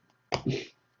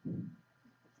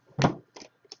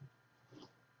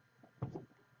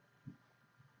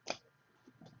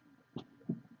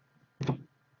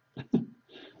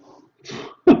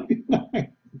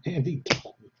 Andy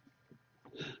Dalton.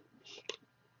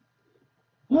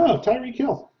 Oh, Tyreek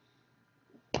Hill.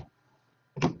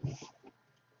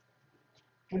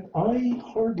 And I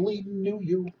hardly knew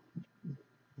you.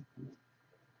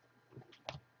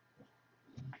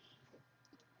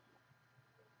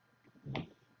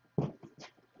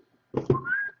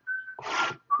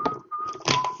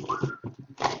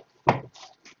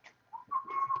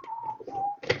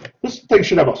 This thing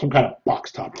should have some kind of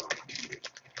box top.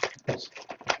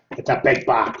 It's a big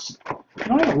box. I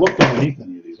haven't looked underneath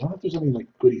any of these. I wonder if there's any like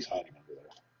goodies hiding under there.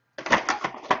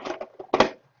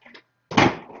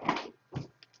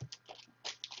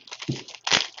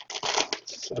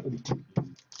 17.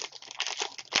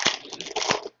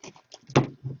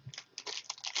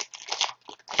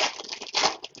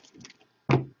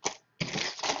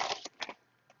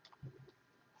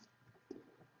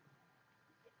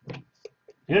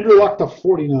 Andrew Luck to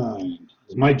 49.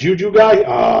 Is my Juju guy?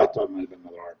 I thought it might have been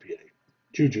another RPA.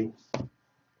 Juju.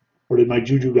 Or did my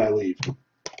Juju guy leave?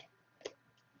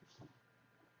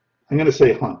 I'm going to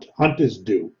say Hunt. Hunt is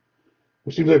due.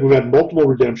 It seems like we've had multiple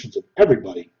redemptions of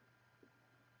everybody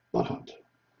but Hunt.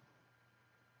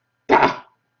 Ah!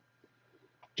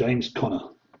 James Conner.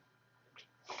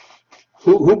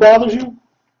 Who bothers you?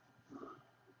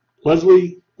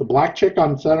 Leslie, the black chick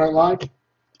on Saturday Night Live?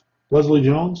 Leslie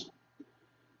Jones?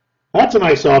 That's a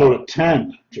nice auto to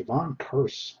 10. Javon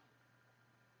Curse.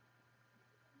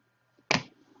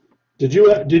 Did you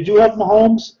have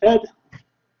Mahomes, Ed?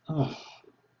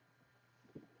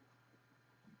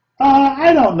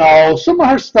 I don't know. Some of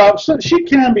her stuff, she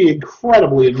can be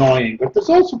incredibly annoying, but there's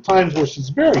also times where she's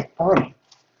very funny.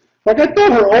 Like, I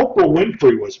thought her Oprah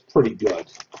Winfrey was pretty good.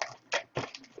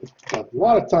 But a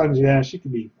lot of times, yeah, she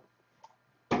can be...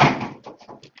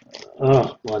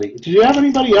 Oh, buddy. Did you have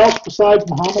anybody else besides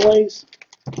Muhammad?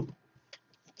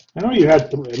 I know you had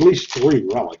at least 3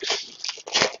 relics.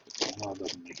 Well, that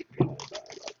doesn't make it feel like that.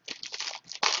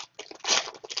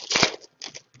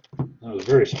 I was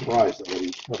very surprised at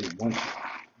what he went.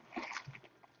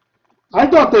 I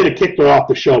thought they'd have kicked her off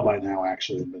the show by now,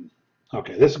 actually.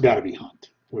 Okay, this has got to be Hunt.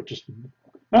 We're just...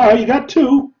 Oh, you got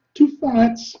 2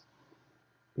 formats.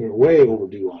 You're way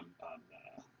overdue on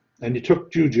and you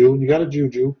took Juju, and you got a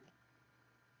Juju.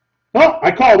 Oh,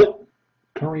 I called it.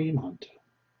 Kareem Hunt.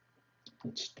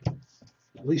 That's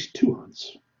at least 2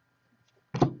 Hunts.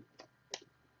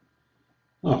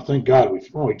 Oh, thank God.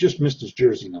 We just missed his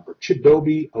jersey number.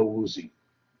 Chidobe Awuzie.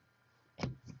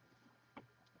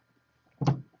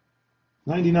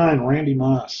 99, Randy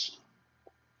Moss.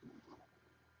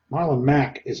 Marlon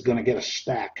Mack is going to get a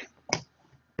stack.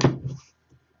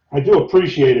 I do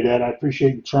appreciate it, Ed. I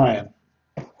appreciate you trying.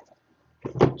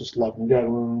 Just love we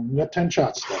got 10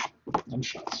 shots still. 10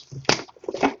 shots.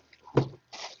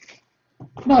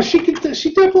 No, she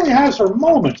definitely has her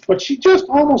moments, but she just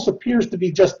almost appears to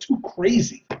be just too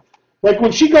crazy. Like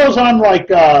when she goes on like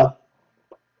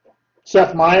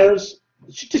Seth Meyers,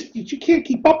 you can't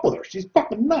keep up with her. She's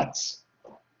fucking nuts.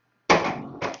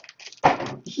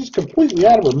 She's completely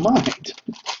out of her mind.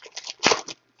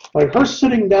 Like, her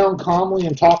sitting down calmly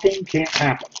and talking can't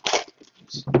happen.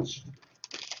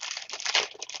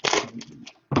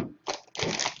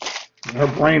 Her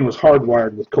brain was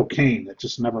hardwired with cocaine that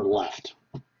just never left.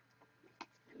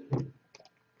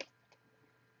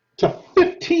 To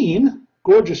 15,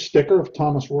 gorgeous sticker of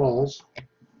Thomas Rawls.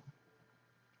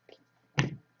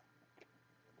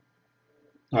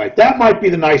 All right, that might be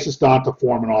the nicest Donta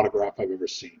Foreman autograph I've ever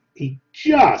seen. He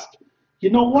just, you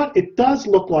know what? It does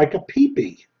look like a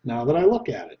peepee now that I look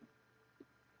at it.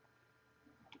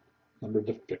 Number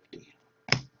to 50.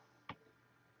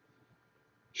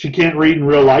 She can't read in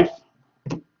real life.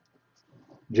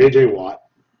 J.J. Watt.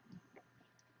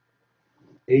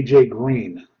 A.J.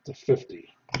 Green to 50.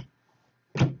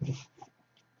 Come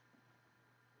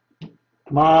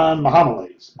on,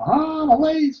 Mahamalays.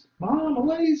 Mahamalays.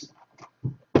 Mahamalays.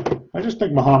 I just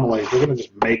think Mahamalays, they're going to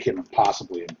just make him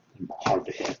impossibly hard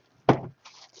to hit.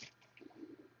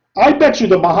 I bet you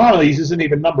the Mahamalays isn't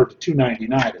even numbered to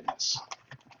 299 in this.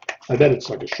 I bet it's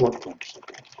like a short print.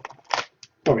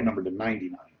 Probably numbered to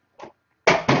 99.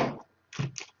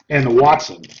 And the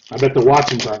Watson. I bet the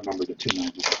Watsons aren't numbered to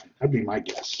 299. That'd be my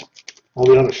guess. All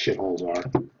the other shitholes are.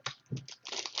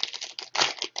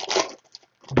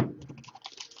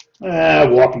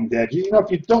 Walking Dead. You know,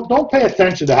 if you don't pay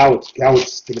attention to how it's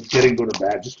getting good or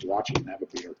bad, just watch it and have a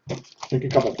beer. Drink a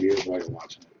couple of beers while you're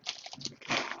watching it.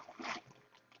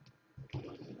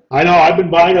 I know. I've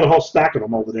been buying a whole stack of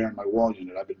them over there in my wall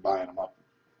unit. I've been buying them up.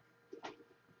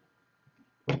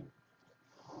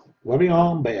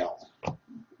 Le'Veon Bell.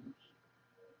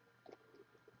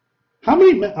 How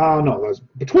many? No,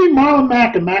 between Marlon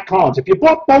Mack and Matt Collins. If you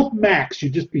bought both Macks,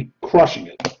 you'd just be crushing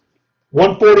it.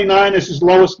 149 is his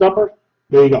lowest number.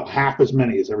 There you go, half as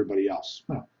many as everybody else.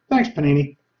 Oh, thanks,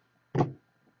 Panini.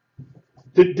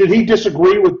 Did he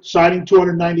disagree with signing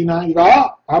 299? You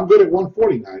go, I'm good at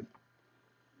 149.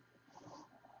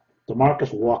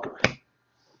 DeMarcus Walker.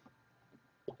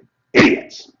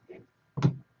 Idiots.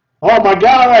 Oh, my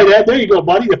God. All right, Ed, there you go,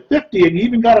 buddy. A 50, and you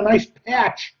even got a nice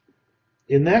patch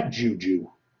in that juju.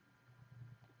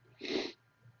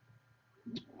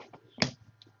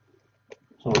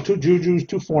 So 2 Jujus,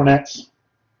 2 Fournettes.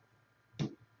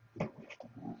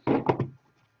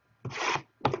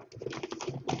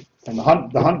 And the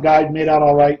hunt guide made out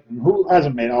all right. And who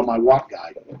hasn't made out? My Watt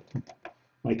guide.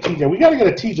 My TJ. We got to get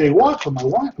a TJ Watt for my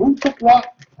Watt. Who picked Watt?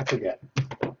 I forget.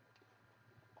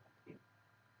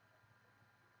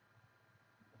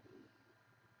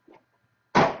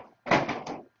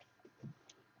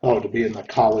 Oh, to be in the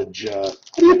college. How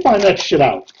do you find that shit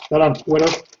out? Is that on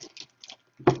Twitter?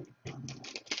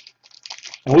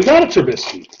 And we got a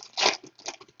Trubisky.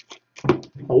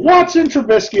 A Watson,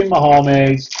 Trubisky, and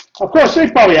Mahomes. Of course,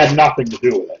 they probably had nothing to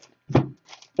do with it.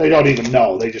 They don't even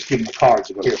know. They just give them the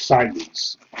cards and go, here, sign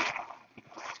these.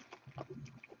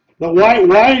 But why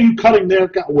are you cutting their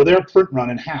print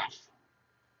run in half?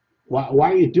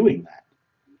 Why are you doing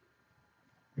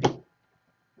that?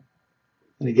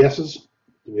 Any guesses?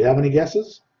 Do we have any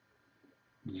guesses?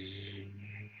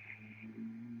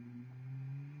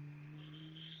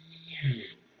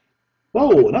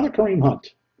 Oh, another Kareem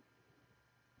Hunt.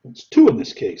 It's 2 in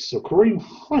this case. So Kareem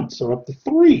Hunts are up to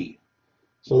 3.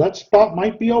 So that spot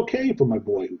might be okay for my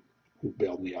boy who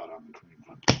bailed me out on the Kareem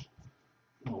Hunt.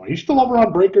 Oh, are you still over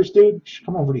on Breakers, dude?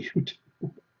 Come over to you, too.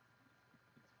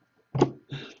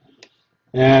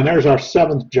 And there's our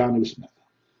 7th Jonnu Smith.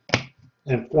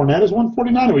 And Fournette is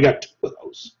 149, and we got 2 of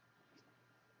those.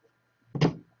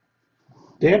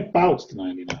 Dan Fouts to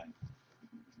 99.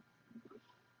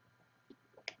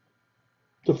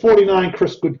 To 49,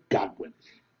 Chris Godwin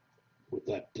with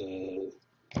that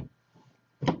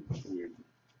weird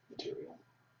material.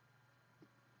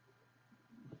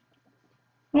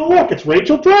 Oh, look, it's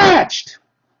Rachel Dratch.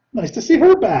 Nice to see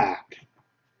her back.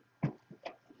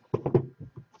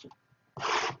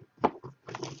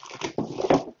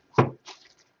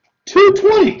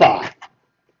 $225.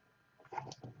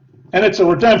 And it's a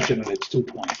redemption, and it's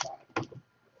 $225.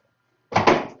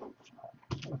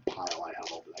 What a pile I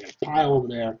have over there. I got a pile over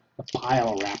there, a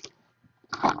pile of wrap.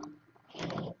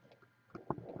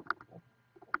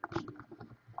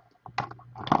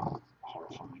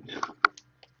 Horrifying.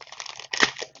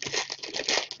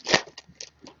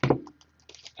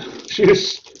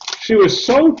 She was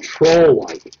so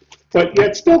troll-like, but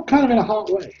yet still kind of in a hot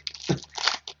way.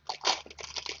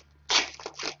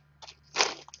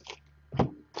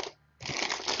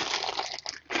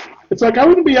 It's like I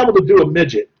wouldn't be able to do a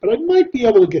midget, but I might be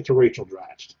able to get to Rachel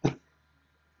Dratch.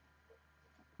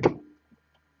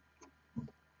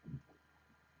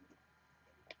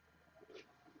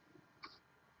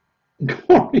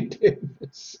 Corey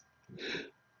Davis.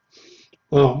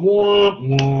 Wah,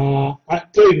 wah. I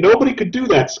tell you, nobody could do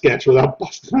that sketch without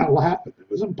busting out laughing. It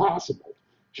was impossible.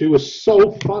 She was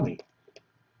so funny.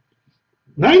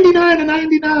 99 to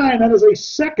 99. That is a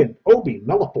second Obi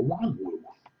Melifonwu.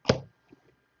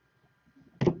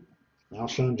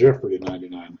 Alshon Jeffrey to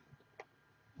 99.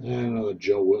 And another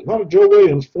Joe Williams. Not a Joe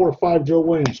Williams. 4 or 5 Joe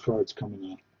Williams cards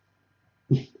coming out.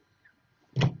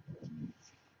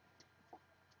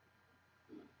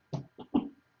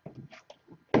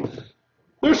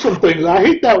 There's some things. I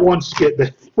hate that one skit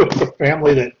that with the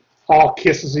family that all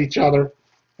kisses each other.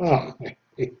 Oh, I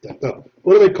hate that.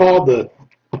 What are they called?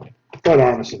 Fred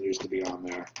Armisen used to be on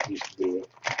there. He used to do it.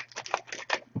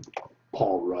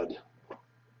 Paul Rudd.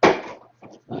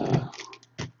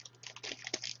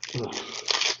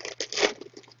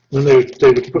 Then they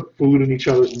would put food in each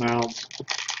other's mouths.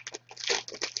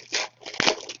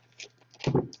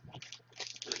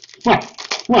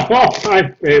 My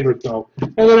all-time favorite, though,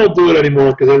 and they don't do it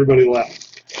anymore because everybody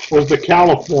left, was the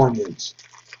Californians.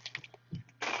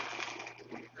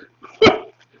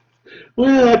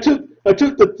 Well, I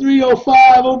took the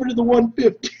 305 over to the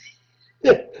 150,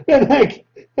 and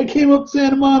I came up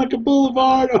Santa Monica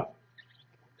Boulevard.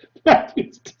 That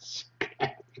used to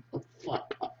scare me the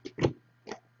fuck up.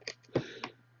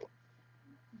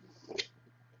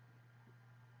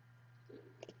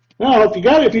 No, if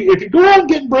you go out and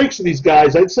get breaks of these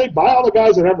guys, I'd say buy all the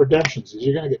guys that have redemptions, because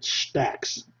you're going to get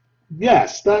stacks.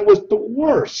 Yes, that was the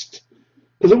worst.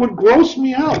 Because it would gross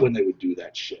me out when they would do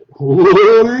that shit.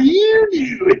 What are you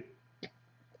doing?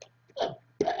 The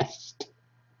best.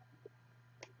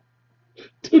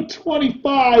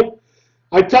 225.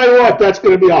 I tell you what, that's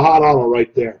going to be a hot auto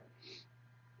right there.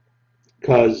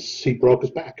 Because he broke his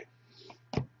back.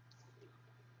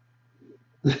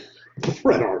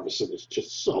 Fred Armisen is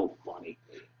just so funny.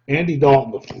 Andy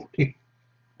Dalton, the 40.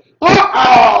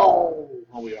 Oh,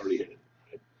 we already hit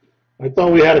it. I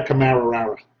thought we had a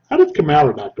Kamara. How did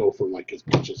Kamara not go for like as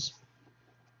much as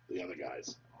the other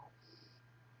guys?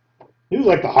 He was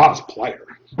like the hottest player.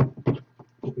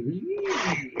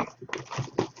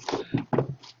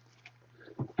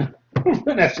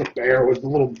 Vanessa Bear was the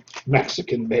little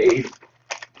Mexican maid.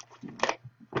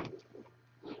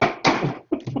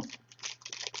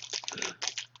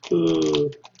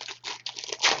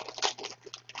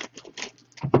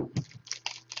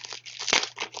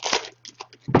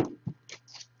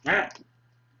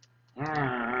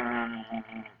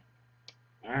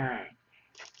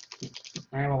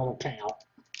 I have a little tail.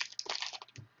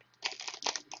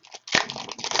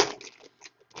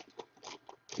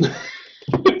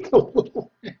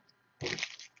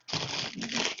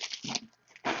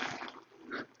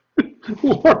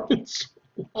 Lawrence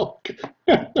Welk.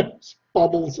 There's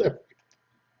bubbles everywhere.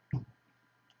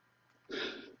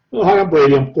 Oh, hi, I'm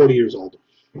Brady. I'm 40 years old.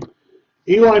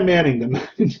 Eli Manning, the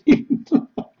 19.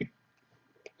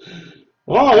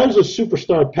 Oh, there's a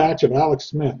superstar patch of Alex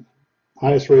Smith,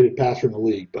 highest rated passer in the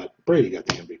league, but Brady got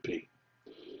the MVP.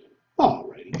 All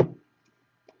righty.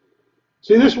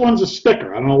 See, this one's a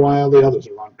sticker. I don't know why all the others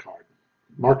are on card.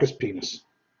 Marcus Penis.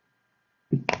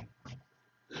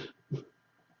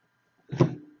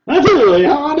 That's really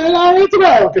how did I read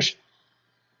the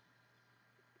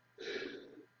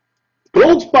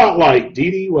Gold Spotlight,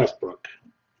 D.D. Westbrook.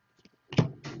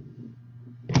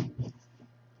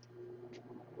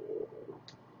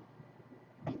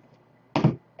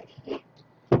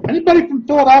 Anybody from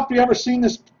Philadelphia ever seen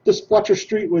this Fletcher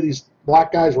Street where these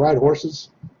black guys ride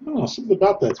horses? I don't know, something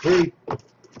about that's very,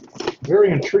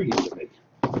 very intriguing to me.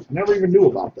 I never even knew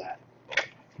about that.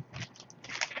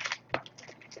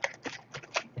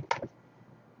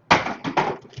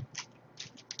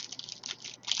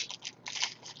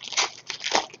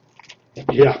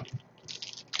 Yeah.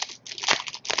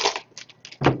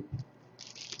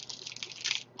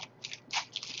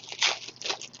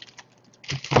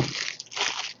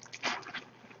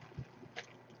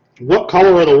 What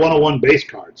color are the 101 base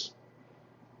cards?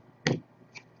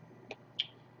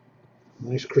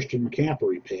 Nice Christian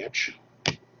McCaffrey patch.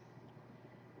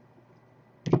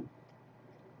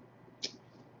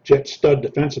 Jet stud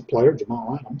defensive player,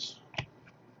 Jamal Adams.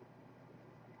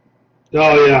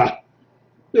 Oh, yeah.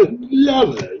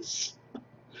 Lovers.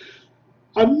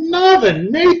 Another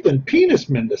Nathan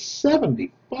Penisman to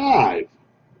 75.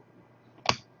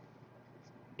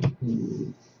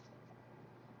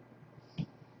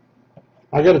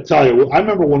 I got to tell you, I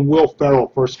remember when Will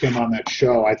Ferrell first came on that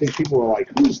show, I think people were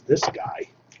like, who's this guy?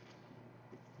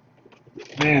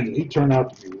 Man, did he turn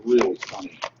out to be really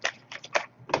funny.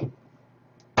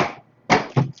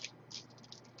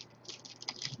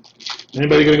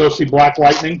 Anybody going to go see Black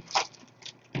Lightning?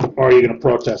 Or are you going to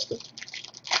protest it?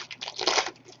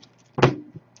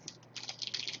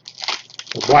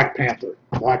 The Black Panther,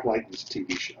 Black Lightning's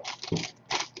TV show.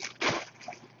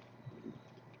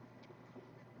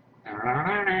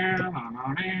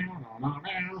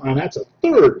 And that's a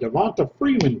third Devonta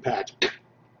Freeman patch.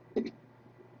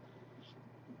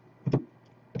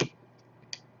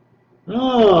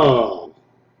 Oh,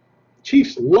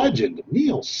 Chiefs legend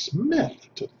Neil Smith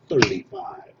to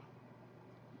 35.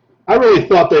 I really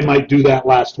thought they might do that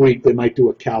last week. They might do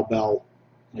a cowbell,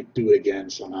 like do it again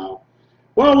somehow.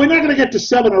 Well, we're not going to get to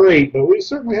 7 or 8, but we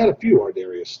certainly had a few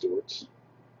Ardarius Stewarts.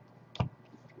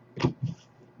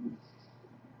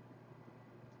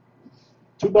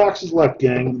 Two boxes left,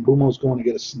 gang, and Bumo's going to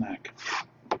get a snack.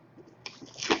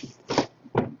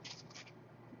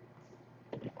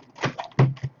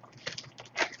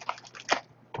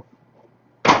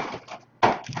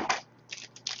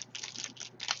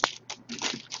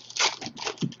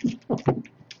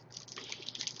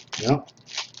 Yeah.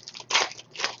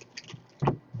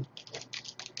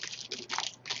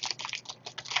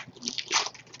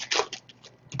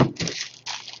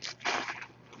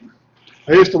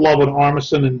 I used to love when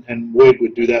Armisen and Wood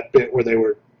would do that bit where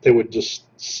they would just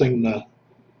sing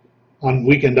on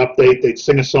Weekend Update, they'd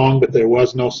sing a song, but there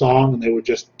was no song, and they would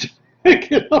just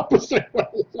pick it up and sing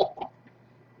along.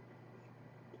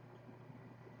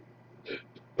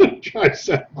 Drive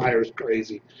Seth Meyers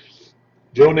crazy.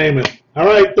 Joe Namath. All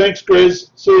right, thanks,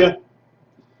 Grizz. See ya.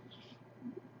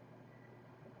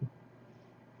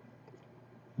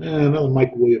 And another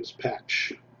Mike Williams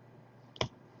patch.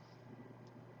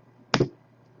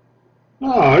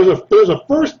 Oh, there's a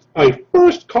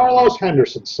first Carlos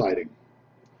Henderson sighting.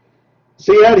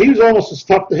 See, Ed, he was almost as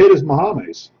tough to hit as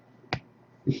Mohames.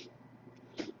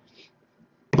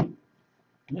 And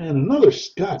another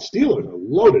Scott. Steelers are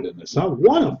loaded in this, huh?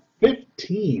 1 of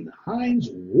 15. Hines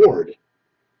Ward.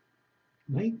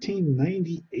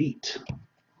 1998.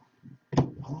 A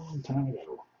long time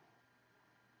ago.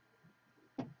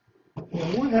 Yeah,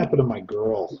 what happened to my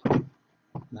girl?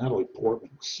 Natalie Portman.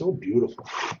 So beautiful.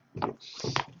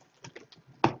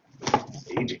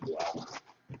 Aging well.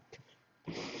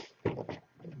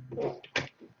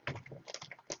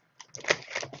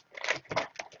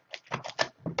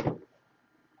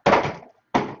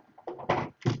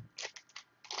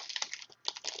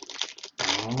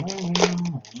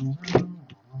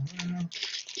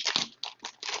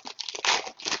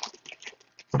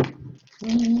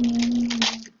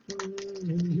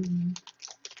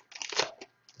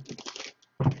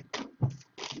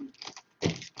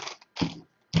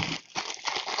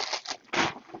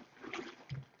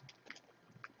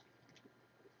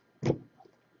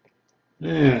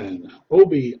 And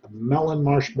Obi Melon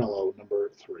Marshmallow,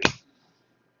 number 3.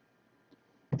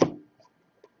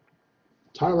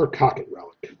 Tyler Cockett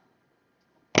relic.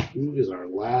 Who is our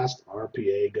last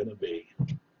RPA going to be?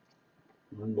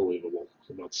 Unbelievable.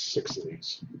 There's about 6 of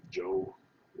these. Joe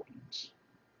Williams.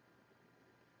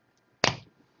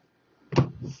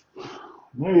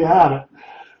 There you have it.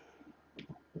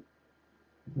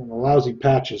 And the lousy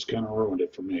patches kind of ruined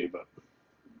it for me, but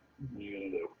what are you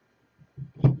going to do?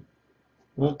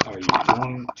 What are you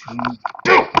going to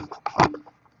do?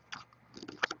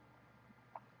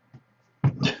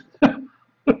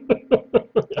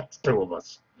 That's 2 of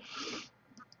us.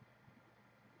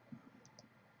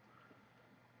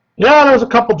 Yeah, there's a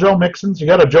couple Joe Mixons. You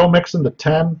got a Joe Mixon to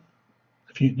 10.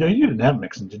 You didn't have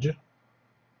Mixon, did you?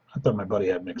 I thought my buddy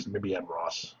had Mixon. Maybe he had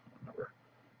Ross. I don't remember.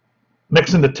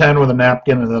 Mixon to 10 with a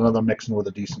napkin, and then another Mixon with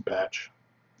a decent patch.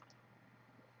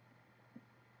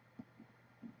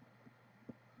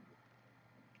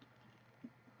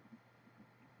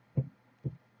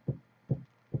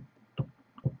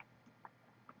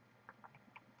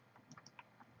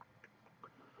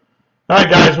 All right,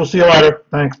 guys. We'll see you later.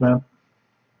 Thanks, man.